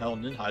Wolf and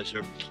Helen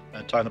Ninheiser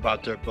and talking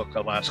about their book,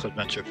 Alaska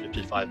Adventure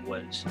 55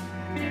 Ways.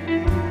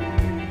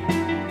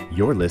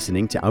 You're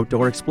listening to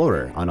Outdoor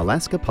Explorer on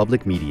Alaska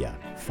Public Media.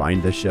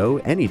 Find the show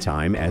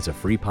anytime as a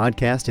free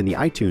podcast in the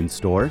iTunes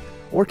Store,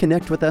 or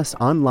connect with us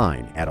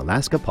online at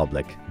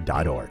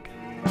alaskapublic.org.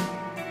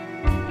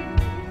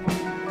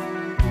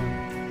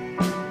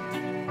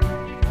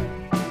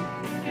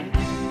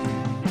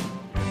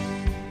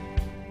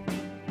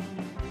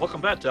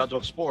 Welcome back to Outdoor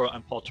Explorer.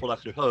 I'm Paul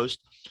Torlak, your host.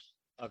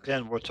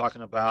 Again, we're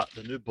talking about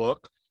the new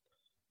book,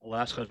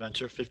 Alaska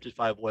Adventure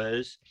 55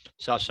 Ways,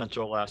 South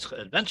Central Alaska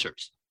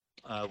Adventures,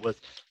 with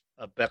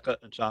Becca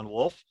and John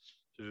Wolf,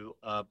 who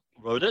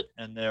wrote it,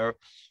 and their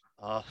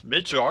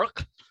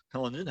matriarch,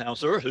 Helen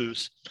Ninheiser,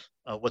 who's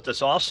with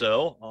us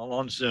also all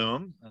on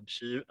Zoom. And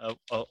she,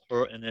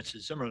 her and Nancy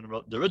Zimmerman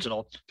wrote the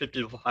original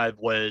 55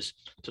 Ways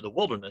to the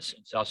Wilderness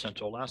in South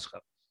Central Alaska.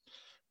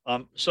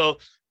 So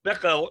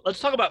Becca, let's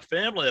talk about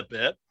family a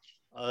bit.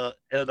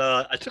 And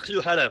I think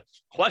you had a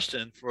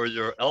question for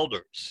your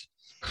elders.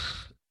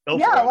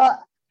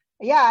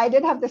 I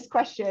did have this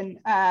question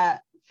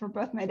for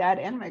both my dad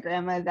and my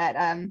grandma that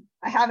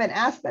I haven't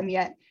asked them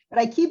yet, but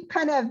I keep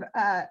kind of,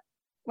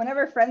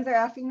 whenever friends are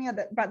asking me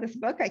about this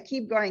book, I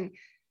keep going,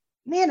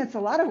 man, it's a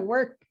lot of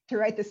work to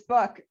write this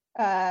book.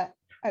 I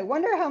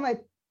wonder how my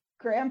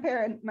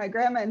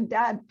grandma and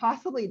dad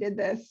possibly did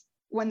this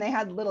when they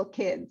had little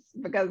kids,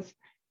 because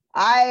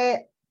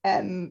I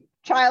am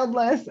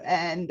childless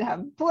and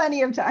have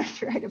plenty of time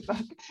to write a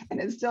book,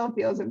 and it still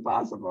feels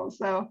impossible.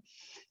 So,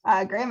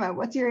 Grandma,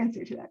 what's your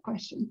answer to that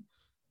question?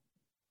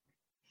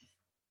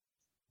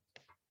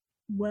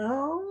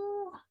 Well,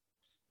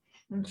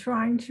 I'm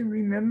trying to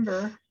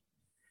remember.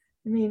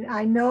 I mean,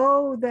 I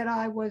know that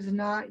I was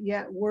not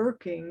yet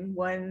working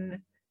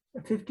when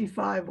we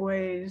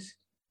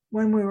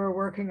were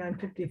working on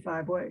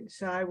 55 Ways.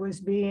 So I was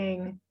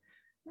being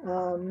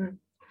a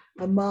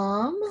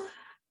mom,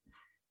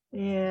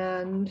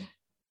 and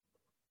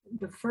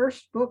the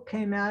first book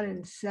came out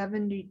in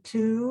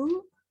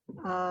 1972.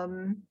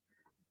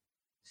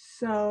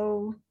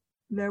 So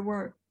there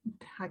weren't,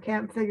 I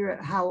can't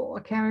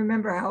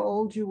remember how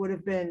old you would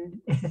have been.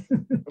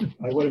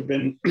 I would have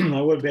been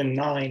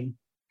 9.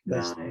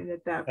 9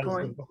 at that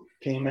point. The book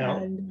came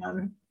out.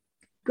 And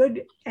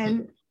good,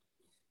 and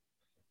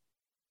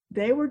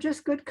they were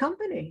just good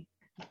company,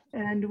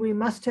 and we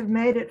must have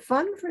made it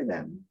fun for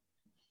them.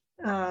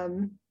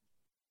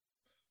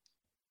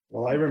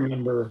 Well, I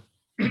remember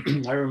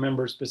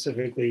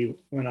specifically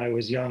when I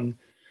was young,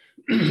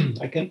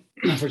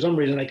 for some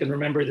reason, I can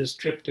remember this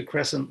trip to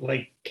Crescent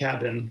Lake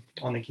Cabin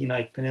on the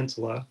Kenai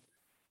Peninsula,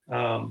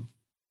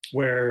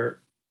 where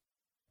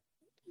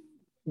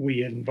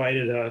we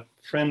invited a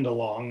friend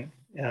along.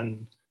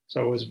 And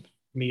so it was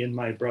me and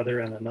my brother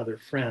and another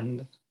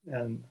friend.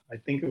 And I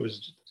think it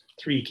was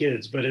 3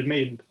 kids, but it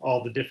made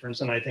all the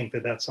difference. And I think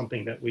that that's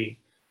something that we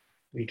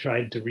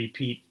tried to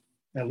repeat,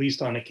 at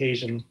least on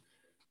occasion,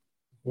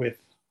 with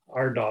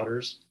our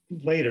daughters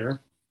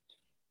later,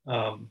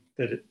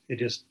 that it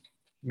just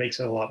makes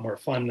it a lot more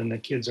fun, and the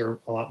kids are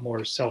a lot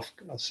more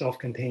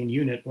self-contained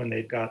unit when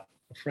they've got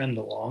a friend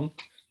along.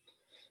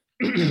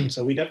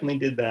 So we definitely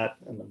did that.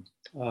 And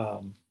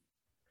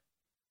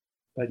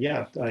but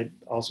yeah, I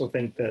also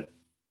think that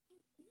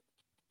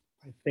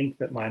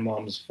my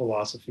mom's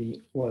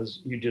philosophy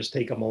was, you just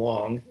take them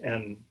along,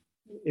 and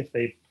if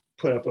they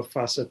put up a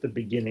fuss at the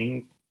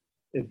beginning,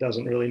 it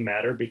doesn't really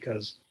matter,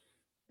 because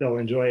they'll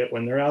enjoy it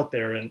when they're out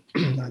there. And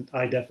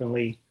I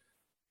definitely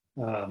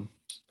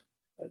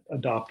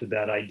adopted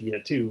that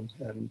idea too,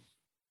 and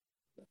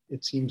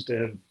it seems to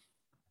have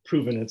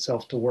proven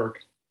itself to work.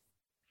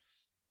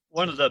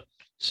 One of the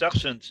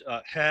sections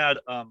had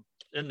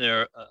in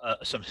there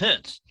some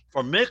hints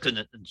for making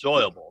it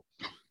enjoyable.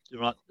 You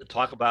want to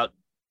talk about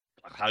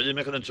how do you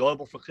make it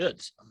enjoyable for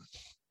kids,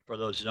 for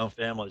those young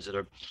families that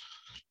are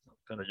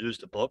going to use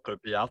the book or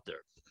be out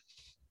there?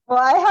 Well,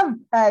 I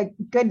have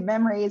good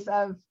memories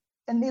of,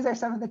 and these are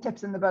some of the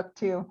tips in the book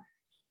too,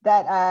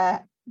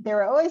 that there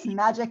were always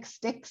magic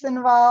sticks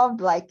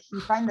involved. Like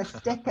you find the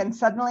stick and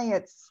suddenly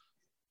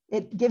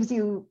it gives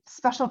you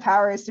special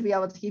powers to be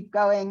able to keep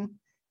going.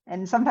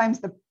 And sometimes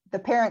the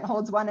parent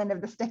holds one end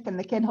of the stick and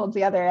the kid holds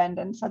the other end,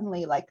 and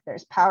suddenly like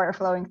there's power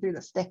flowing through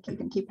the stick. You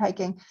can keep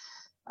hiking.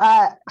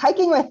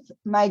 Hiking with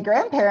my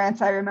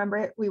grandparents, I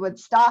remember we would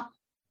stop,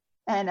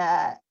 and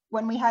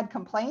when we had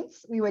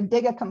complaints, we would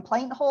dig a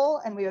complaint hole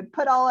and we would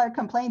put all our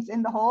complaints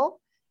in the hole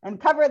and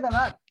cover them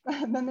up,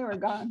 and then they were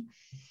gone.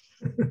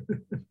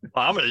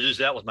 Well, I'm going to use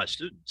that with my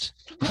students.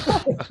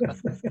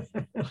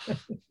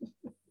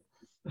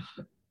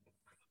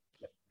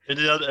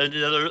 Any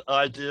other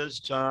ideas,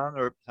 John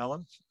or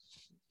Helen?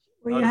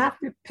 Well, you have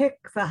to pick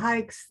the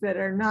hikes that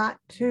are not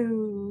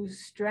too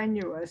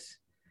strenuous.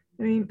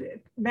 I mean,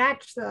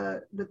 match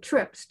the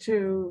trips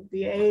to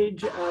the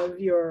age of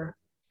your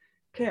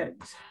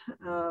kids.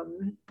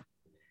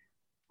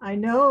 I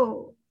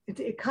know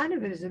it kind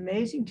of is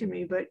amazing to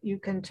me, but you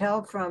can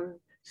tell from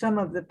some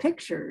of the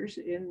pictures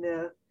in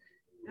the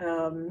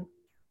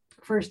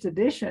first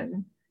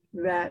edition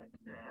that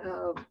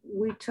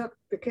we took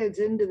the kids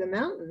into the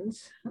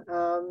mountains,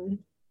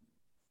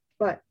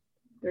 but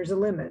there's a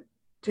limit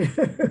to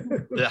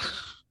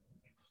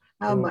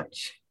how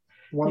much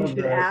you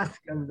should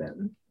ask of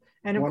them.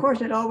 And of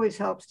course, it always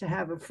helps to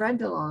have a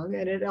friend along,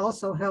 and it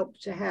also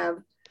helped to have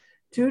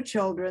two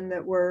children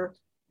that were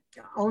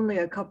only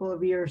a couple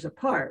of years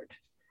apart,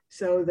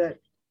 so that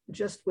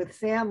just with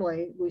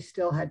family, we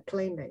still had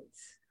playmates.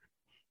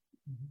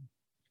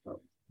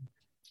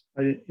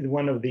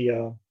 One of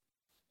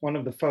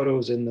the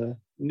photos in the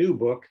new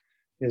book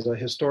is a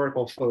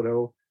historical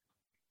photo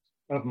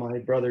of my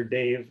brother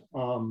Dave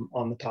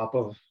on the top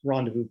of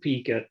Rendezvous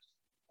Peak at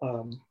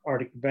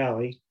Arctic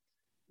Valley,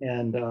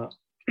 and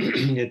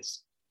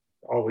it's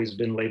always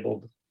been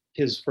labeled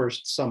his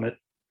first summit.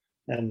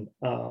 And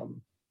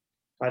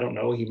I don't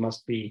know, he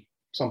must be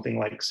something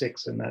like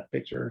 6 in that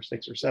picture,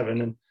 6 or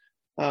 7.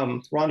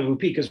 And Rendezvous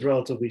Peak is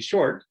relatively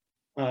short,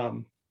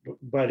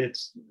 but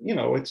it's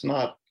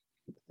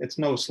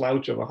no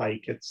slouch of a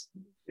hike.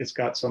 It's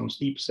got some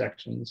steep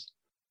sections,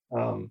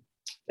 and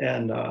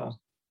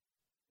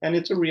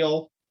it's a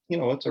real,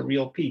 it's a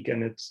real peak,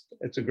 and it's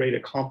a great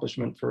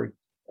accomplishment for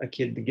a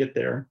kid to get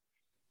there.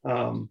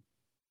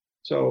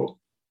 So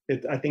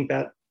I think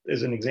that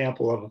is an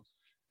example of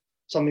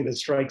something that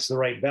strikes the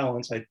right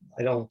balance. I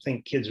don't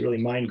think kids really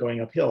mind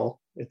going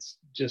uphill. It's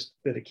just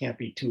that it can't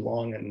be too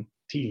long and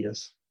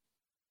tedious.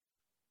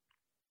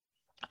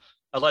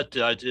 I like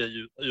the idea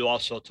you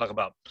also talk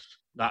about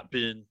not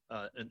being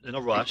in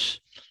a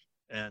rush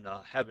and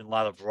having a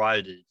lot of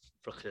variety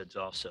for kids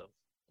also.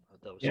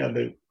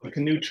 The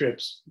canoe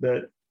trips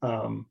that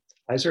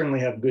I certainly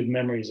have good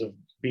memories of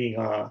being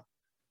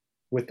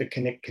with the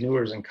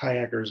canoers and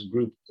kayakers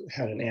group.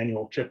 Had an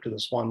annual trip to the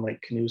Swan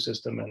Lake canoe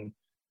system,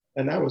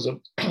 and that was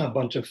a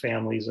bunch of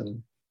families,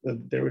 and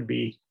there would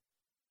be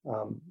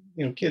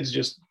kids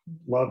just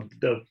loved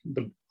the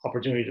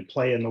opportunity to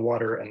play in the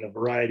water and the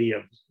variety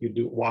of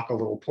walk a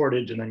little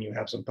portage, and then you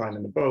have some time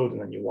in the boat, and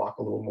then you walk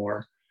a little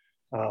more.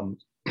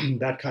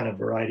 That kind of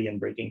variety and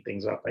breaking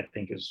things up, I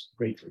think, is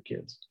great for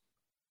kids,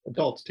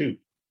 adults too.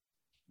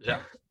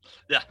 Yeah,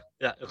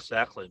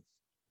 exactly.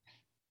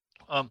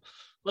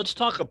 Let's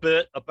talk a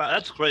bit about,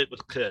 that's great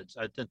with kids.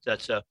 I think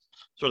that's it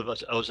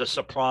was a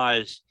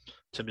surprise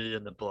to me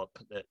in the book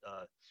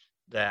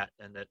that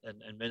and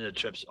many of the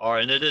trips are,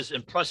 and it is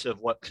impressive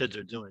what kids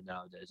are doing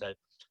nowadays. I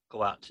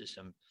go out and see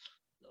some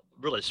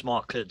really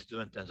small kids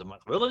doing things. I'm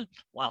like, really?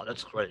 Wow,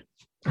 that's great.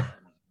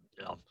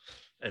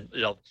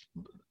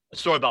 A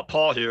story about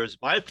Paul here is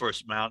my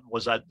first mountain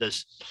was at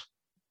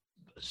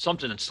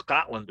something in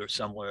Scotland or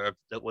somewhere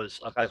that was,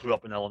 like, I grew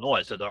up in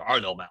Illinois, so there are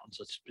no mountains.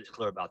 Let's be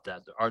clear about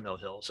that. There are no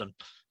hills. And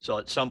so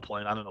at some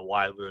point, I don't know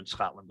why we were in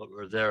Scotland, but we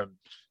were there, and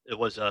it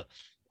was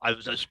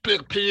this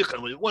big peak,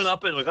 and we went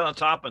up and we got on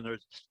top, and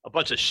there's a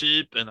bunch of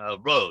sheep and a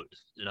road,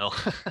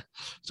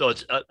 So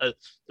it's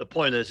the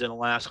point is, in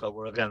Alaska,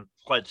 we're again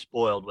quite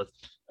spoiled with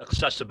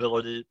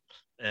accessibility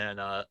and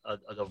a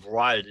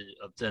variety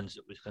of things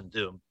that we can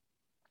do.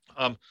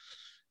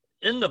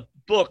 In the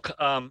book,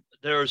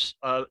 there's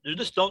you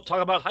just don't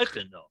talk about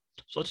hiking though.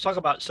 So let's talk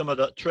about some of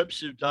the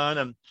trips you've done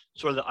and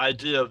sort of the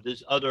idea of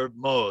these other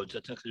modes. I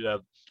think you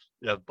have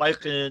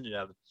biking, you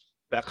have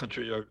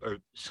backcountry or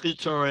ski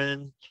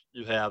touring,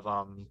 you have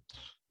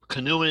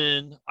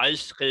canoeing,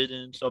 ice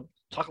skating. So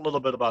talk a little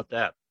bit about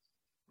that.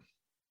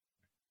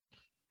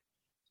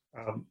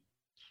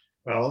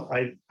 Well,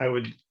 I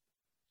would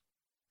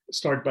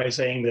start by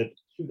saying that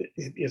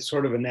it's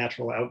sort of a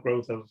natural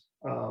outgrowth of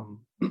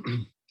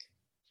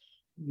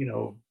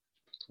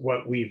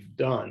what we've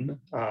done,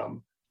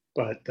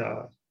 but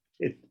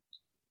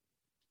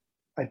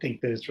I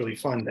think that it's really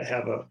fun to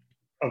have a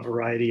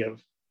variety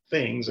of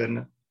things,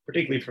 and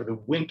particularly for the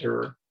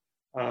winter,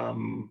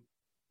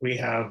 we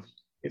have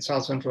in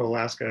South Central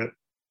Alaska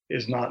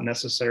is not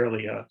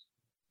necessarily a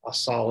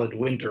solid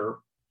winter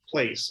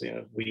place.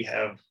 We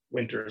have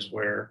winters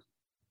where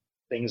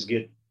things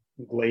get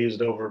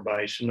glazed over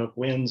by Chinook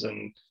winds,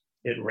 and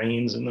it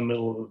rains in the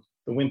middle of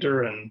the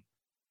winter, and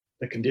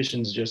the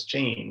conditions just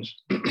change.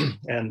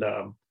 And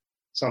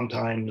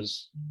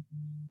sometimes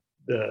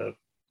the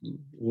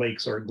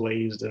lakes are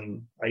glazed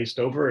and iced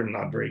over and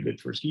not very good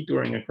for ski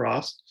touring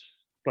across,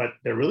 but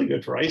they're really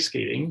good for ice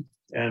skating.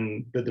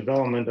 And the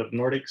development of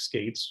Nordic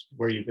skates,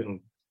 where you can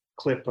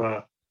clip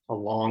a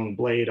long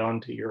blade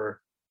onto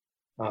your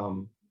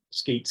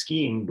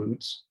skiing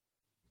boots,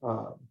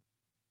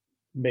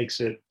 makes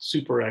it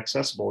super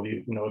accessible.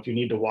 You know, if you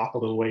need to walk a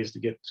little ways to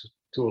get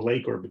to a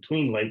lake or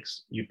between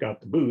lakes, you've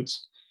got the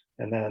boots,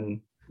 and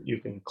then you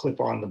can clip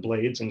on the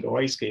blades and go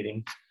ice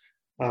skating.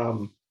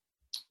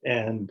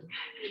 And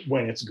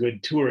when it's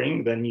good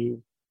touring, then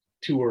you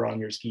tour on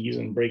your skis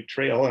and break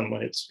trail. And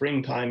when it's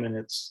springtime and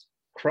it's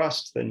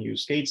crust, then you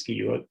skate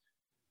ski it,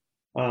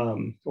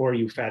 or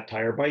you fat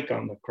tire bike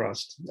on the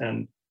crust.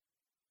 And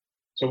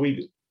so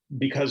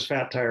because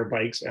fat tire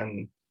bikes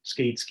and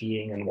skate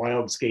skiing and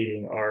wild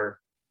skating are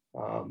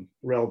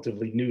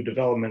relatively new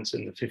developments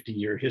in the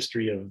 50-year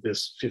history of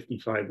this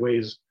 55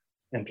 Ways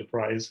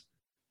enterprise,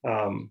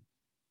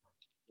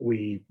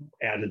 we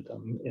added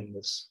them in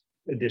this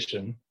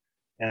edition.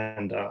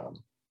 And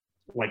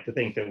like to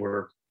think that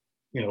we're,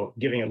 you know,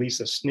 giving at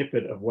least a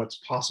snippet of what's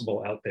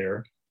possible out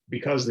there,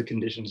 because the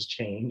conditions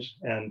change,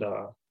 and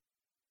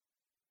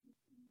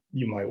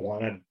you might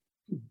want to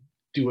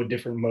do a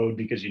different mode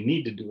because you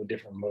need to do a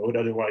different mode.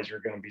 Otherwise, you're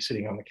going to be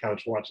sitting on the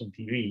couch watching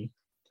TV,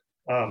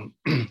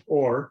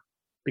 or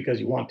because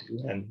you want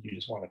to and you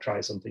just want to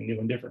try something new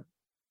and different.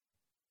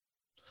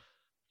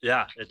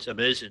 Yeah, it's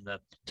amazing the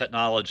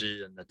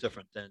technology and the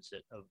different things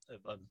that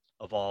have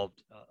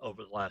evolved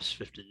over the last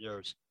 50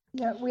 years.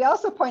 Yeah, we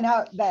also point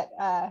out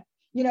that,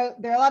 you know,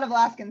 there are a lot of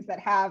Alaskans that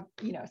have,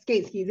 you know,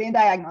 skate skis and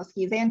diagonal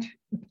skis and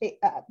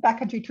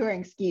backcountry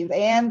touring skis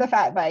and the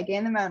fat bike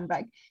and the mountain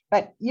bike,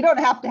 but you don't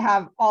have to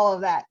have all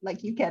of that.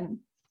 Like, you can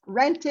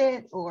rent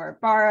it or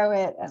borrow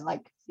it. And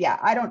like, yeah,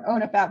 I don't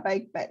own a fat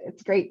bike, but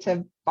it's great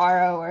to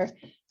borrow or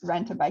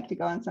rent a bike to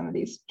go on some of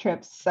these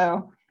trips.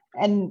 So,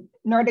 and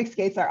Nordic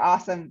skates are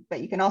awesome, but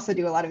you can also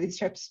do a lot of these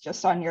trips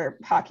just on your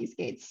hockey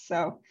skates.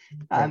 So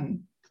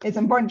it's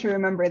important to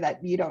remember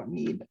that you don't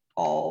need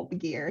all the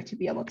gear to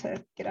be able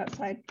to get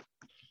outside.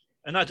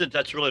 And I think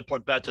that's really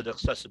important, back to the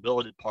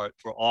accessibility part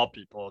for all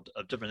people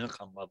of different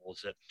income levels,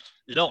 that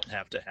you don't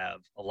have to have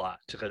a lot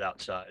to get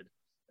outside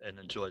and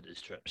enjoy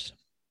these trips.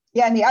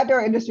 Yeah, and the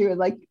outdoor industry would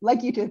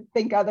like you to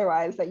think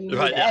otherwise, that you need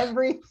Right, yeah.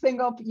 every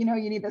single, you know,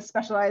 you need a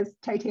specialized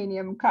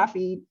titanium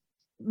coffee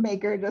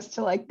maker just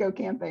to like go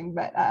camping,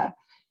 but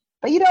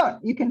you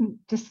don't. You can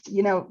just,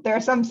 you know, there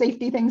are some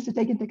safety things to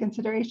take into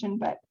consideration,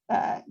 but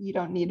you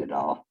don't need it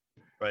all.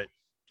 Right.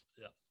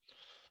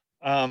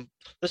 Yeah.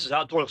 This is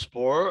Outdoor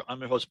Explorer. I'm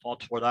your host, Paul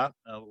Twardock.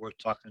 We're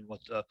talking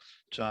with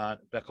John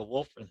Becca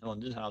Wolf and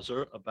Helen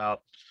Ninhauser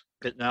about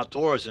getting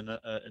outdoors and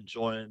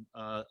enjoying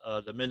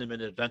the many,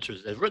 many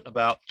adventures they've written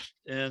about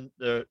in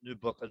their new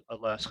book,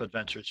 Alaska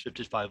Adventures,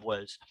 55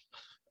 Ways.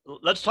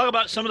 Let's talk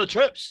about some of the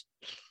trips.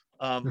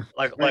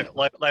 Like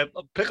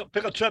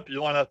pick a trip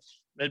you want to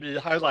maybe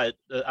highlight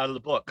out of the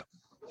book.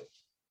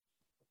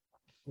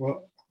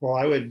 Well,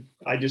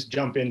 I just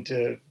jump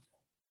into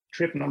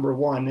trip number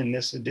 1 in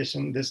this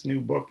edition. This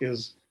new book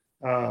is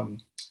the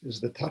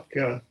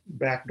Tutka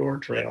Backdoor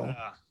Trail.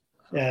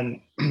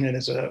 And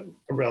it's a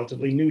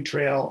relatively new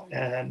trail,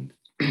 and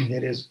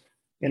it is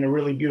in a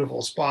really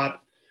beautiful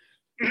spot.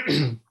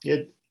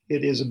 It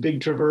is a big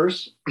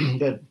traverse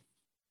that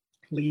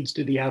leads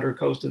to the outer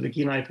coast of the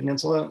Kenai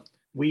Peninsula.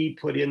 We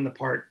put in the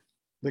part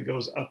that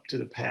goes up to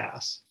the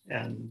pass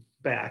and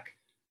back,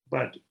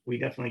 but we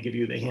definitely give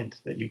you the hint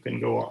that you can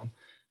go on.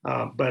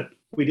 But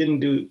we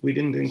didn't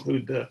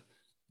include the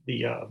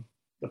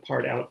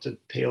part out to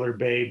Taylor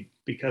Bay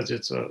because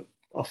it's a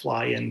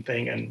fly-in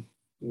thing, and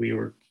we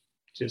were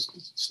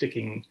just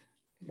sticking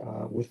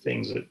with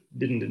things that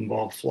didn't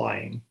involve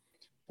flying.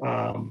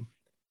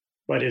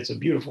 But it's a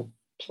beautiful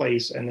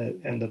place, and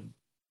the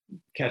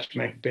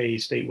Ketchikan Bay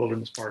State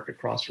Wilderness Park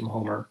across from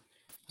Homer.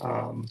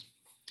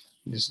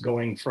 Just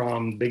going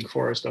from big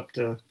forest up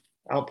to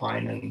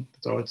alpine, and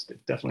so it's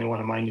definitely one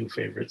of my new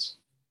favorites.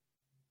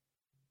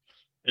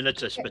 And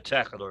it's a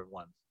spectacular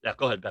one. Yeah,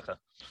 go ahead, Becca.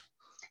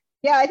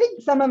 Yeah, I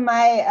think some of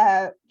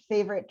my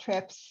favorite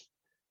trips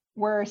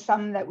were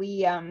some that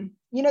we,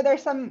 you know,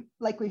 there's some,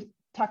 like we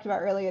talked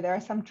about earlier, there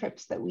are some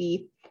trips that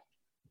we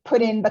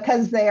put in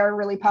because they are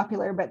really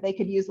popular, but they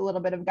could use a little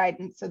bit of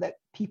guidance so that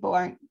people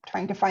aren't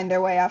trying to find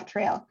their way off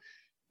trail.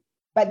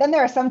 But then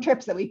there are some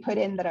trips that we put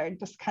in that are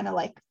just kind of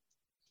like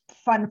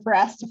fun for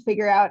us to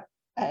figure out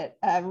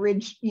a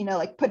ridge, you know,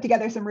 like put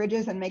together some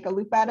ridges and make a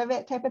loop out of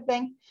it type of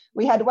thing.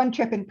 We had one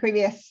trip in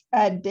previous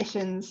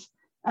editions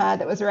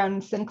that was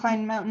around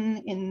Syncline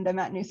Mountain in the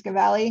Matanuska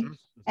Valley. Mm-hmm.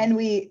 And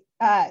we,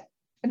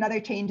 another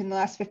change in the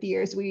last 50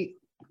 years, we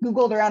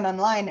Googled around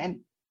online and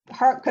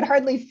could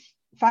hardly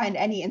find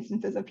any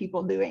instances of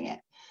people doing it.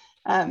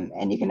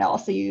 And you can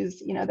also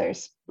use, you know,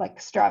 there's like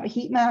Strava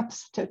heat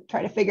maps to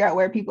try to figure out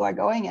where people are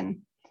going. And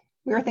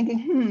we were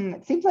thinking,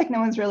 it seems like no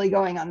one's really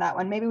going on that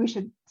one. Maybe we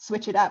should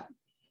switch it up.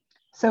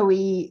 So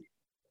we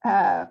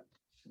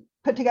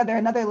put together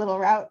another little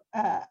route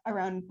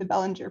around the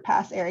Bellinger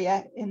Pass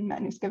area in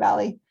Matanuska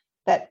Valley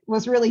that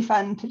was really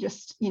fun to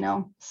just,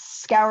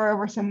 scour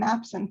over some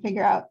maps and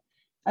figure out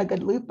a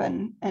good loop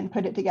and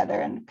put it together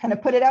and kind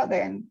of put it out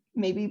there, and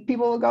maybe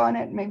people will go on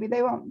it, maybe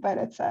they won't, but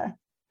it's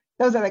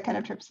those are the kind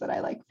of trips that I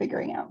like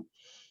figuring out.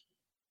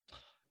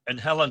 And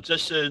Helen,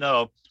 just so you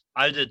know,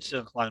 I did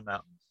Syncline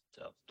Mountain.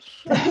 So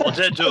well,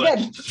 did do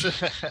it.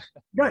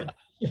 Good.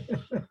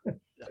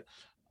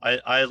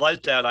 I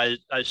like that.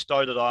 I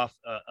started off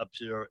up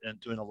here and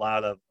doing a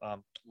lot of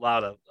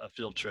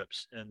field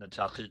trips in the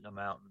Talkeetna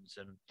Mountains,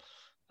 and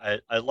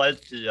I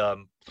like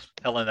the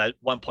Helen. At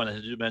one point,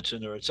 as you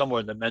mentioned, or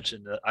somewhere they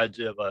mentioned the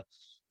idea of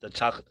the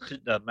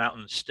Talkeetna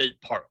Mountain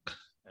State Park,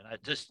 and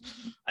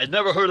I'd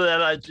never heard of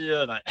that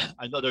idea, and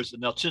I know there's the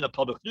Nelchina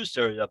Public Use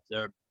area up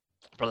there,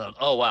 but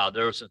oh wow,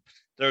 there's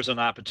an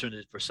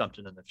opportunity for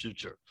something in the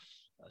future,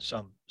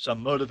 some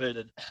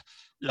motivated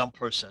young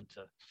person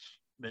to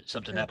make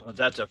something happen.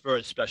 That's a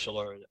very special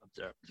area up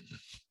there.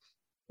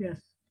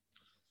 Yes.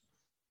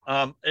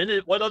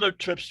 What other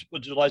trips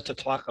would you like to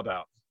talk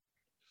about?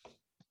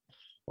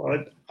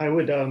 Well, I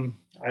would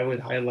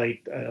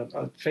highlight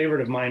a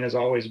favorite of mine has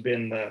always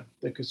been the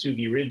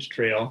Kasugi Ridge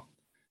Trail.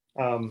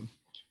 The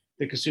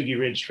Kasugi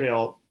Ridge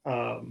Trail,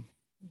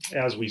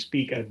 as we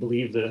speak, I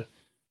believe the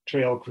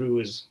trail crew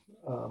is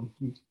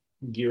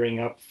gearing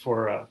up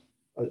for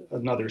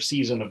another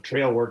season of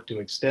trail work to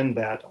extend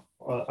that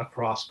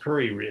across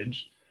Curry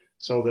Ridge.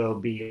 So there'll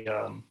be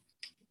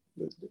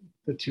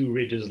the two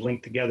ridges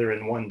linked together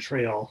in one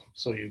trail,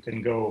 so you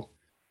can go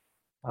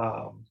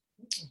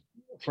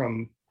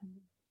from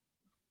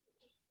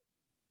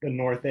the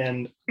north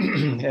end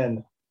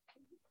and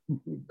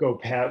go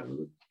past.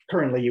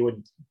 Currently, you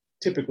would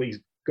typically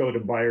go to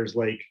Byers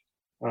Lake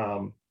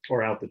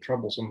or out the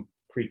Troublesome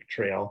Creek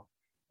Trail.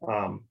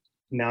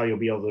 Now you'll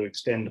be able to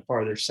extend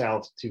farther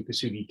south to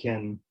Kasugi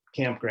Ken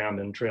Campground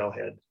and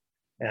Trailhead,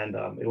 and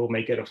it will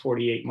make it a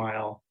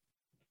 48-mile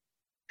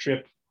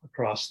trip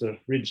across the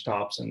ridge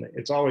tops. And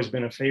it's always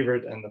been a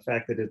favorite, and the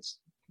fact that it's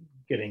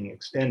getting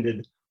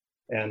extended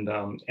and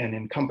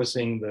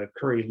encompassing the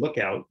Curry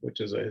Lookout, which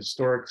is a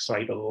historic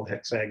site, a little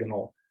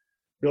hexagonal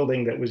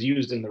building that was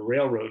used in the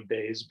railroad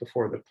days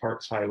before the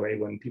Parks Highway,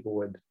 when people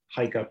would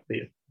hike up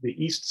the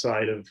east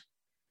side of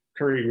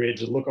Curry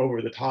Ridge and look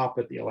over the top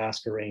at the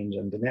Alaska Range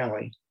and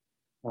Denali.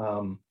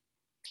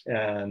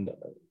 And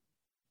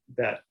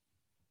that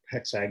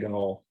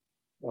hexagonal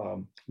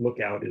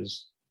lookout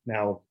is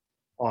now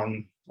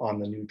on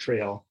the new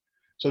trail.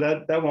 So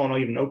that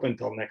won't even open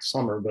until next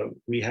summer, but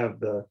we have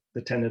the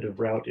tentative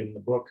route in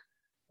the book.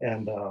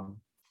 And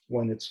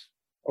when it's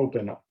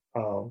open,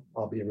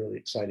 I'll be really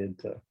excited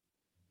to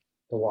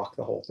walk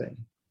the whole thing.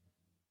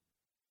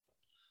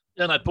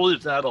 And I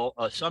believe that'll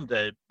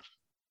someday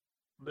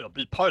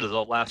be part of the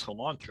Alaska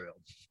Long Trail.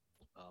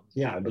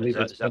 Yeah, I believe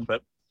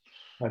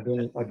I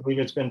believe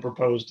it's been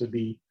proposed to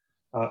be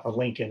a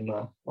link in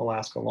the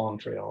Alaska Long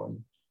Trail.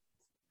 And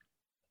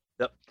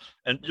yep.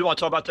 And you want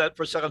to talk about that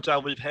for a second,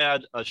 John? We've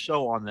had a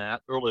show on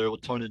that earlier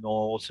with Tony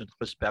Knowles and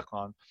Chris Beck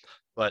on,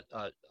 but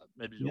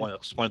maybe you want to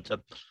explain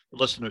to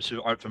listeners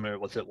who aren't familiar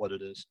with it what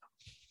it is.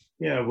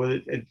 Yeah, well,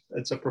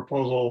 it's a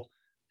proposal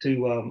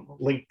to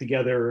link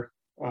together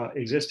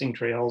existing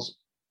trails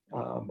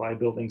by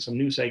building some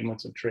new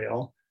segments of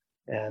trail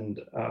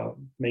and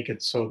make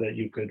it so that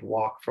you could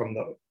walk from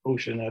the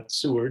ocean at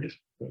Seward,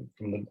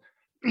 from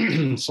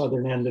the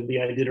southern end of the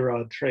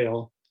Iditarod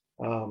Trail,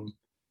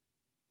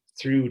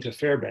 through to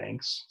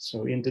Fairbanks,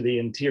 so into the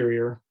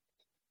interior,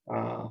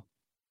 a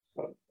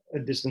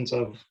distance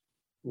of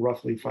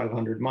roughly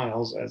 500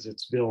 miles as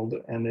it's built,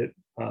 and it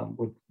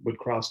would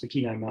cross the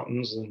Kenai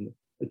Mountains and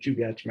the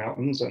Chugach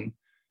Mountains and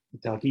the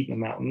Talkeetna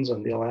Mountains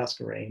and the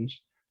Alaska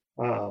Range.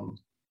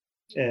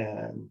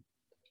 And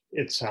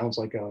it sounds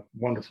like a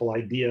wonderful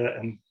idea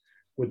and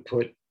would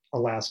put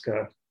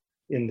Alaska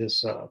in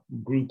this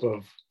group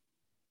of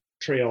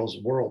trails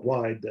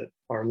worldwide that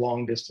are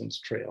long distance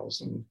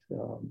trails. And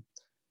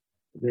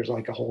there's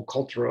like a whole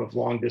culture of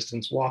long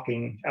distance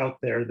walking out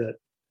there that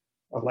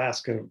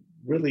Alaska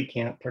really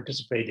can't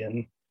participate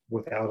in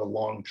without a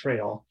long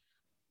trail.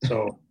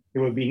 So it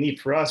would be neat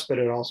for us, but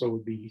it also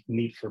would be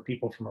neat for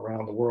people from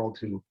around the world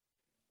who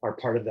are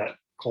part of that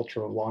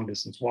culture of long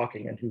distance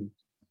walking and who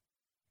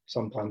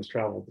sometimes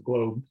travel the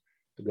globe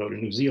to go to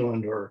New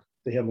Zealand or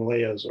the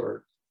Himalayas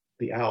or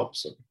the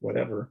Alps or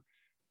whatever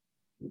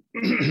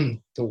to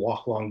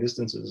walk long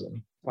distances.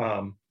 And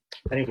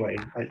anyway,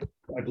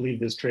 I believe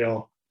this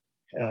trail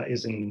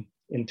is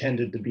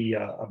intended to be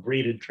a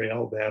braided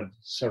trail. They have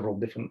several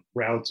different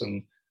routes,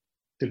 and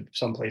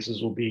some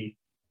places will be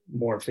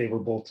more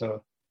favorable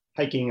to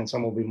hiking, and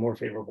some will be more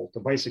favorable to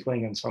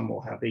bicycling, and some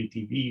will have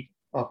ATV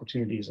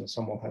opportunities, and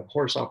some will have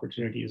horse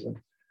opportunities.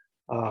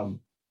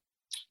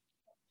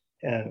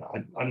 And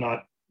I'm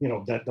not,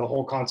 that the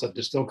whole concept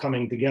is still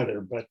coming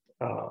together, but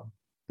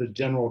the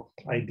general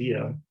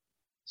idea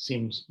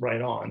seems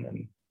right on.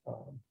 And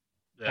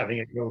having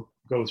it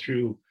go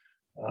through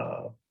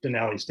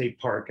Denali State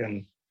Park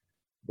and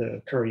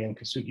the Curry and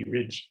Kasugi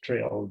Ridge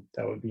Trail.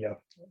 That would be a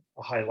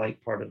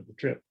highlight part of the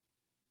trip.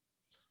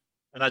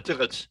 And I think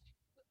it's,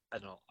 I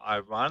don't know,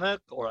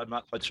 ironic, or I'm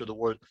not quite sure the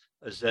word,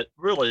 is that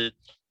really,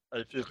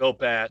 if you go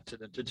back to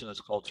the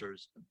indigenous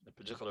cultures, in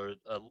particular,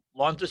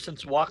 long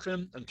distance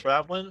walking and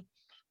traveling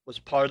was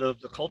part of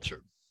the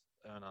culture.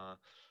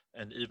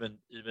 And even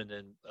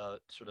in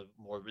sort of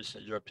more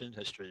recent European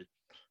history,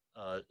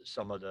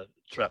 some of the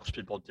treks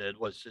people did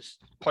was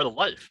just part of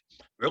life,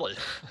 really.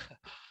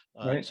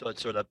 Right. So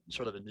it's sort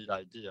of a neat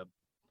idea.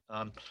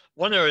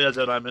 One area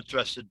that I'm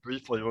interested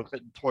briefly, we're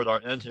getting toward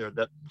our end here,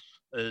 that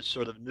is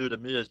sort of new to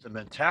me is the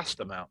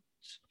Mentasta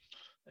Mountains,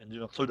 and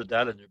you included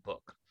that in your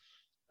book.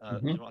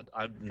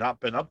 I've not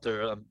been up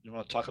there. You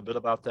want to talk a bit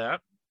about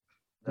that?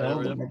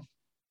 The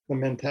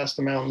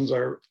Mentasta Mountains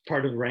are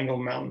part of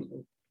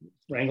Wrangell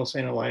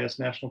St. Elias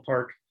National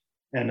Park,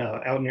 and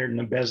out near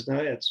Nebezna.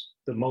 It's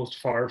the most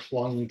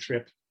far-flung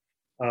trip,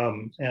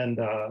 and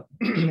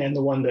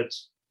the one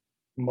that's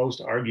most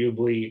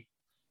arguably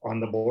on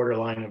the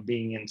borderline of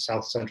being in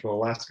South Central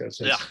Alaska,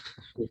 since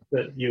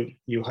that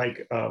you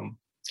hike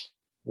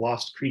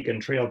Lost Creek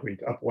and Trail Creek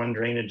up one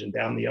drainage and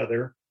down the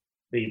other.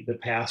 The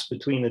pass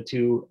between the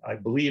two, I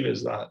believe,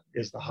 is the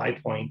high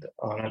point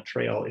on a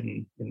trail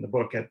in the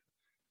book at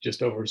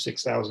just over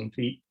 6,000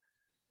 feet.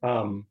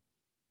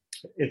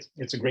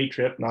 It's a great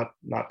trip,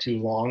 not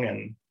too long,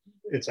 and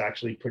it's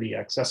actually pretty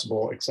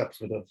accessible, except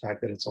for the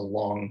fact that it's a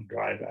long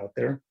drive out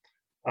there.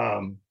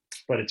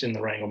 But it's in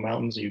the Wrangell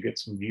Mountains. You get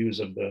some views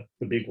of the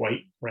big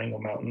white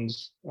Wrangell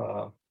Mountains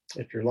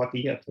if you're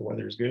lucky, if the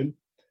weather's good.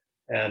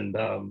 And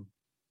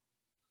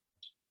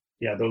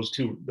those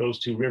two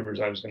rivers,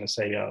 I was going to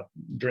say,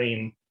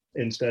 drain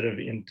instead of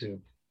into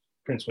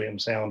Prince William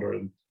Sound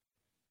or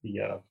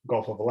the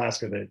Gulf of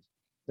Alaska,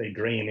 they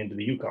drain into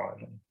the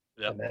Yukon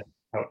and then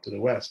out to the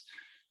west.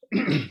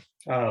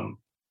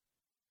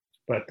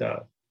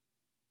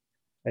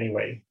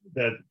 Anyway,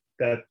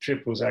 that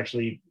trip was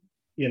actually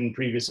in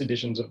previous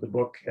editions of the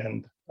book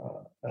and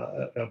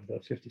of the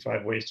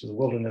 55 Ways to the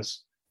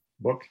Wilderness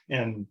book,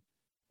 and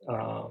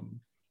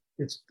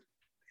it's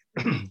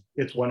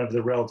it's one of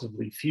the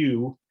relatively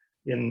few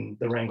in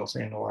the Wrangell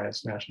St.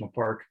 Elias National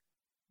Park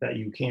that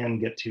you can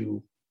get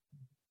to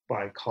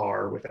by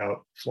car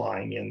without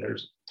flying in.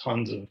 There's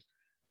tons of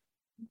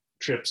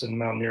trips and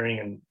mountaineering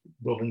and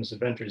wilderness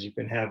adventures you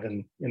can have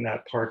in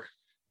that park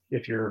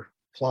if you're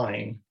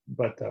flying,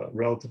 but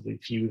relatively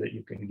few that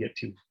you can get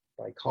to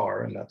by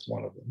car, and that's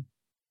one of them.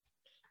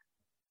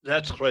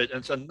 That's great. And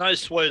it's a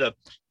nice way to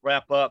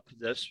wrap up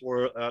this.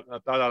 We're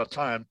about out of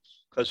time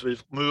because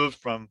we've moved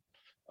from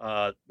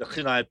the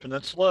Kenai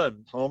Peninsula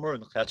and Homer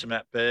and the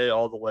Kachemak Bay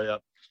all the way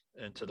up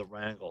into the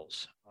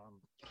Wrangells.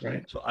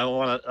 Right. So I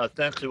want to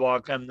thank you all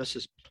again. This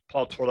is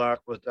Paul Torlak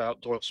with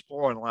Outdoor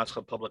Explorer and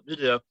Alaska Public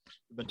Media.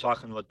 We've been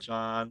talking with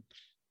John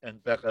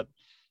and Becca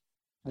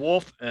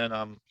Wolf and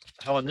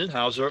Helen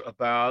Nienhauser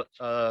about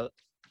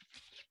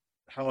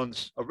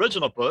Helen's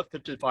original book,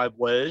 55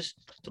 Ways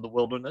to the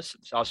Wilderness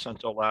in South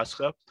Central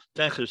Alaska.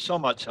 Thank you so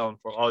much, Helen,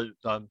 for all you've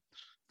done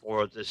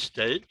for this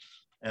state.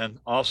 And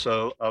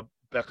also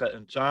Becca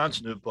and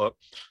John's new book,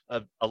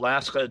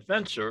 Alaska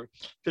Adventure,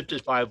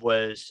 55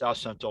 Ways, South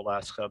Central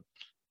Alaska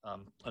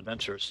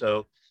Adventure.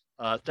 So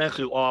thank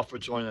you all for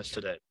joining us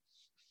today.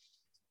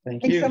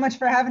 Thanks so much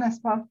for having us,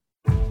 Paul.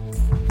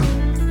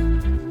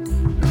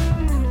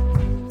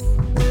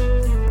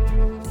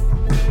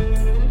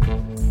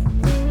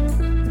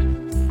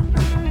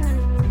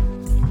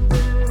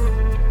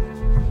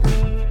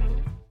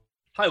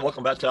 Hi,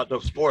 welcome back to Outdoor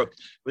Explorer.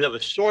 We have a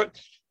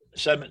short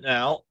segment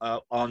now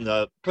on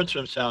the Prince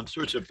William Sound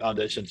Stewardship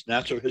Foundation's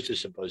Natural History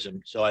Symposium.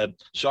 So I have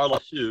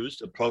Charlotte Hughes,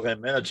 the program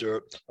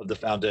manager of the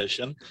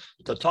foundation,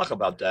 to talk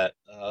about that.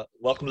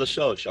 Welcome to the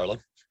show,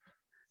 Charlotte.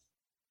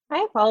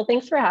 Hi, Paul.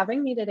 Thanks for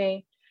having me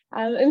today.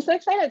 I'm so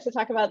excited to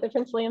talk about the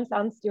Prince William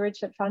Sound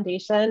Stewardship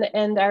Foundation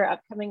and our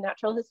upcoming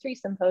Natural History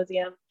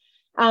Symposium.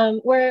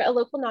 We're a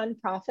local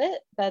nonprofit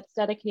that's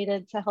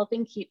dedicated to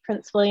helping keep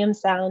Prince William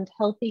Sound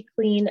healthy,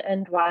 clean,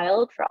 and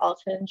wild for all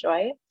to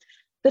enjoy.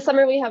 This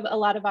summer, we have a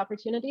lot of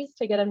opportunities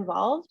to get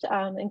involved,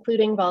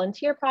 including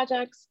volunteer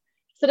projects,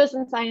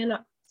 citizen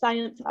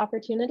science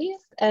opportunities,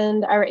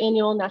 and our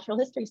annual Natural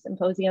History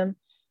Symposium.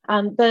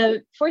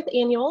 The 4th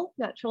annual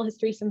Natural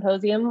History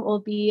Symposium will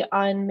be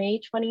on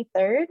May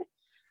 23rd.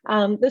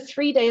 This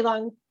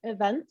 3-day-long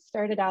event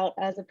started out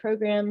as a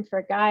program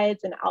for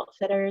guides and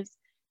outfitters,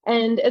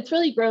 and it's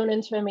really grown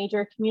into a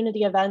major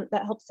community event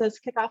that helps us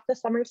kick off the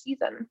summer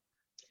season.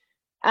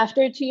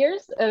 After 2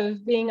 years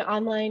of being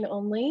online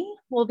only,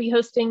 we'll be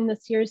hosting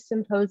this year's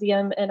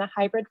symposium in a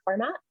hybrid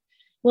format.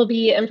 We'll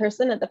be in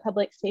person at the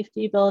Public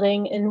Safety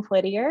Building in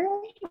Whittier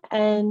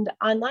and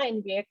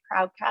online via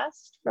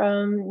Crowdcast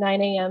from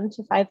 9 a.m.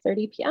 to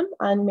 5:30 p.m.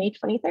 on May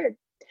 23rd.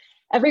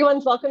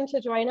 Everyone's welcome to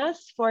join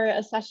us for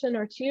a session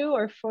or two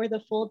or for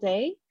the full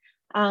day.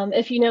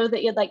 If you know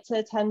that you'd like to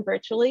attend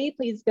virtually,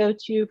 please go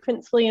to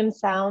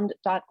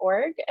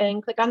princewilliamsound.org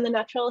and click on the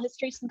Natural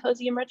History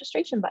Symposium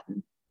registration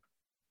button.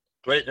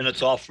 Great, and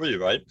it's all free,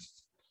 right?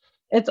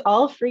 It's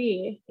all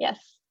free,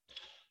 yes.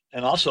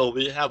 And also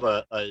we have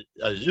a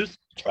youth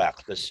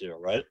track this year,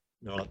 right?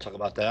 You want to talk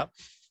about that?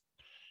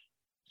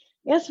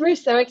 Yes, we're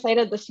so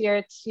excited this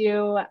year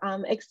to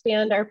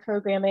expand our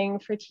programming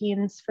for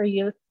teens, for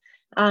youth.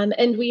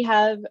 And we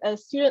have a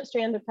student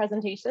strand of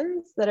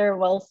presentations that are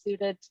well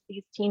suited to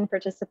these teen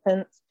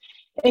participants,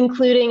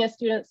 including a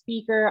student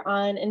speaker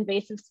on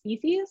invasive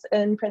species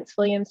in Prince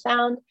William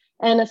Sound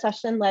and a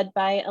session led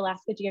by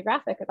Alaska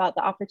Geographic about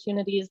the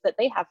opportunities that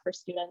they have for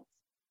students.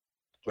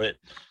 Great.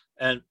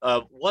 And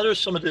what are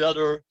some of the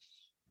other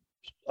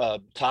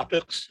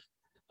topics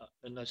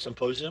in the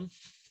symposium?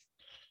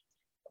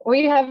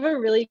 We have a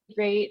really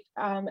great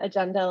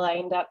agenda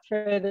lined up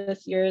for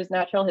this year's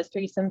Natural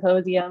History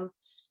Symposium.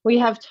 We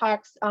have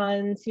talks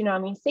on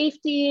tsunami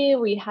safety.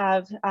 We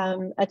have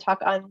a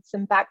talk on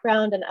some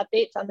background and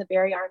updates on the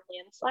Barry Arm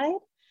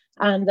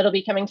landslide that'll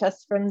be coming to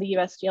us from the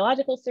U.S.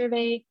 Geological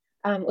Survey.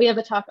 We have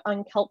a talk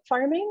on kelp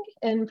farming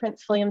in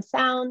Prince William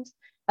Sound,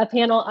 a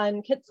panel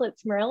on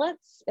Kitslitz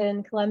murrelets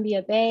in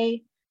Columbia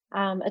Bay,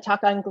 a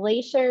talk on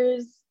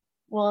glaciers.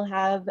 We'll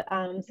have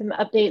some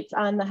updates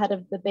on the Head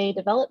of the Bay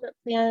Development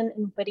Plan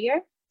in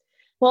Whittier.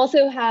 We'll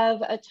also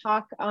have a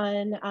talk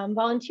on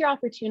volunteer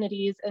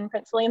opportunities in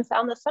Prince William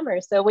Sound this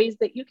summer, so ways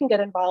that you can get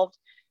involved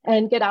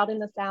and get out in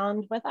the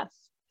Sound with us.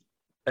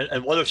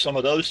 And what are some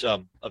of those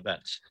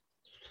events?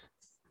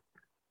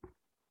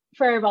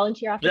 For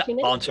volunteer opportunities?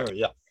 Yeah, volunteer,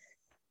 yeah.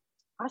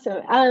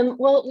 Awesome.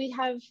 Well, we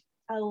have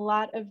a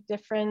lot of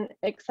different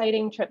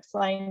exciting trips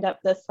lined up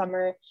this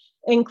summer,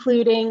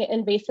 including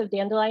invasive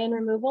dandelion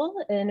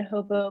removal in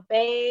Hobo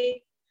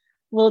Bay.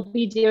 We'll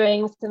be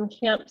doing some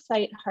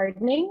campsite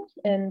hardening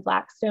in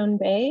Blackstone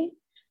Bay.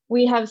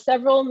 We have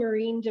several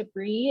marine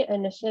debris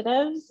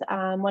initiatives.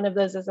 One of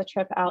those is a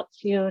trip out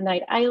to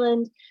Knight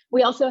Island.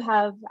 We also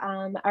have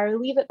our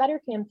Leave It Better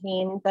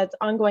campaign that's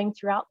ongoing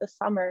throughout the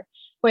summer,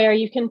 where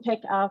you can pick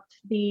up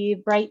the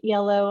bright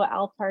yellow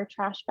Alpar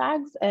trash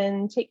bags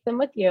and take them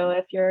with you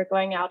if you're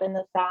going out in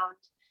the Sound,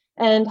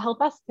 and help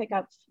us pick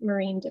up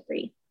marine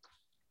debris.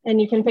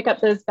 And you can pick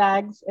up those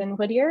bags in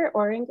Whittier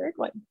or in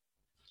Girdwood.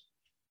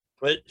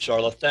 Great,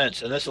 Charlotte,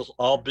 thanks. And this will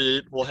all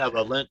be, we'll have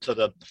a link to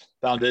the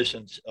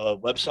Foundation's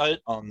website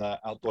on the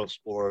Outdoor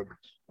Explorer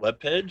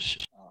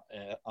webpage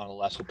on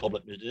Alaska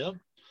Public Media.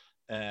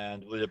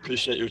 And we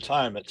appreciate your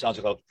time. It sounds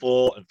like a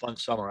full and fun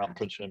summer out in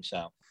Prince William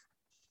Sound.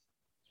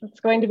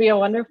 It's going to be a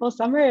wonderful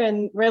summer,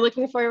 and we're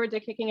looking forward to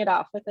kicking it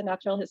off with the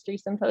Natural History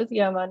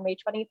Symposium on May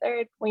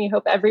 23rd. We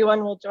hope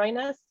everyone will join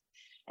us.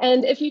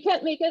 And if you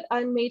can't make it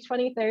on May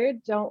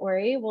 23rd, don't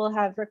worry. We'll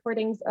have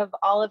recordings of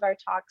all of our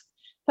talks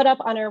put up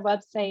on our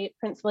website,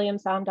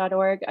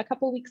 princewilliamsound.org, a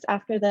couple weeks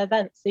after the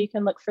event, so you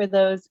can look for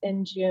those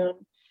in June.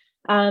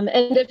 And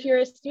if you're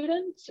a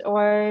student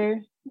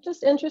or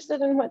just interested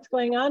in what's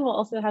going on, we'll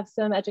also have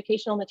some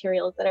educational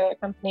materials that are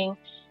accompanying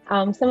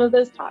some of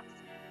those talks.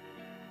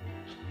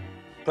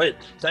 Great,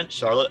 thanks,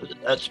 Charlotte.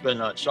 That's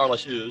been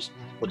Charlotte Hughes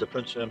with the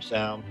Prince William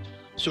Sound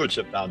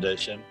Stewardship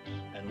Foundation,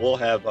 and we'll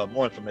have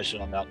more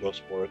information on the Outdoor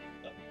Explorer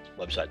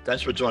website.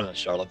 Thanks for joining us,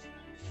 Charlotte.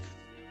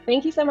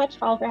 Thank you so much,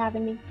 Paul, for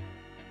having me.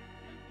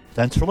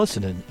 Thanks for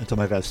listening, and to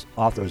my guest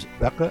authors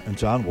Becca and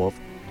John Wolf,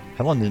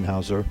 Helen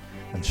Nienhauser,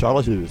 and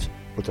Charlotte Hughes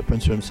with the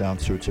Prince William Sound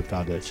Stewardship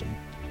Foundation.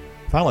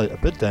 Finally, a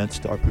big thanks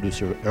to our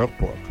producer Eric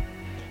Bork.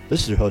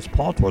 This is your host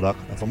Paul Twardock,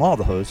 and from all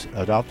the hosts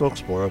at Outdoor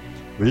Explorer,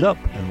 read up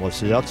and we'll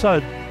see you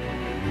outside.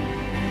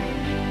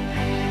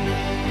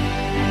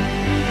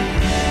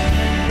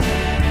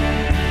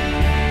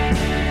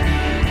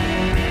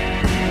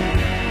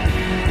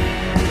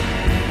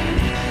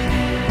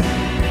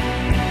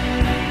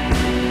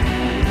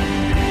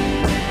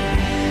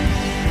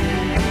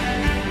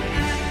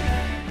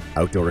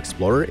 Outdoor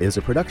Explorer is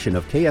a production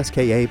of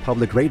KSKA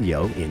Public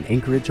Radio in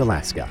Anchorage,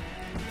 Alaska.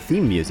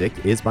 Theme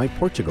music is by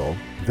Portugal,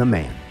 The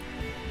Man.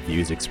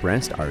 Views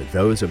expressed are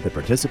those of the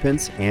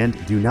participants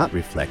and do not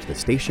reflect the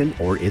station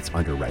or its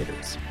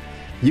underwriters.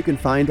 You can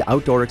find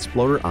Outdoor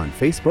Explorer on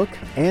Facebook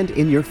and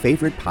in your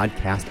favorite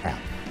podcast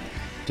app.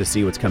 To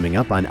see what's coming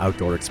up on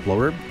Outdoor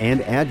Explorer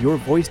and add your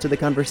voice to the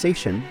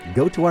conversation,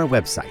 go to our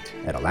website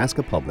at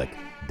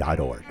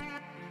alaskapublic.org.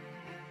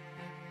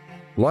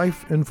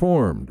 Life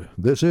informed.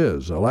 This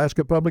is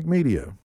Alaska Public Media.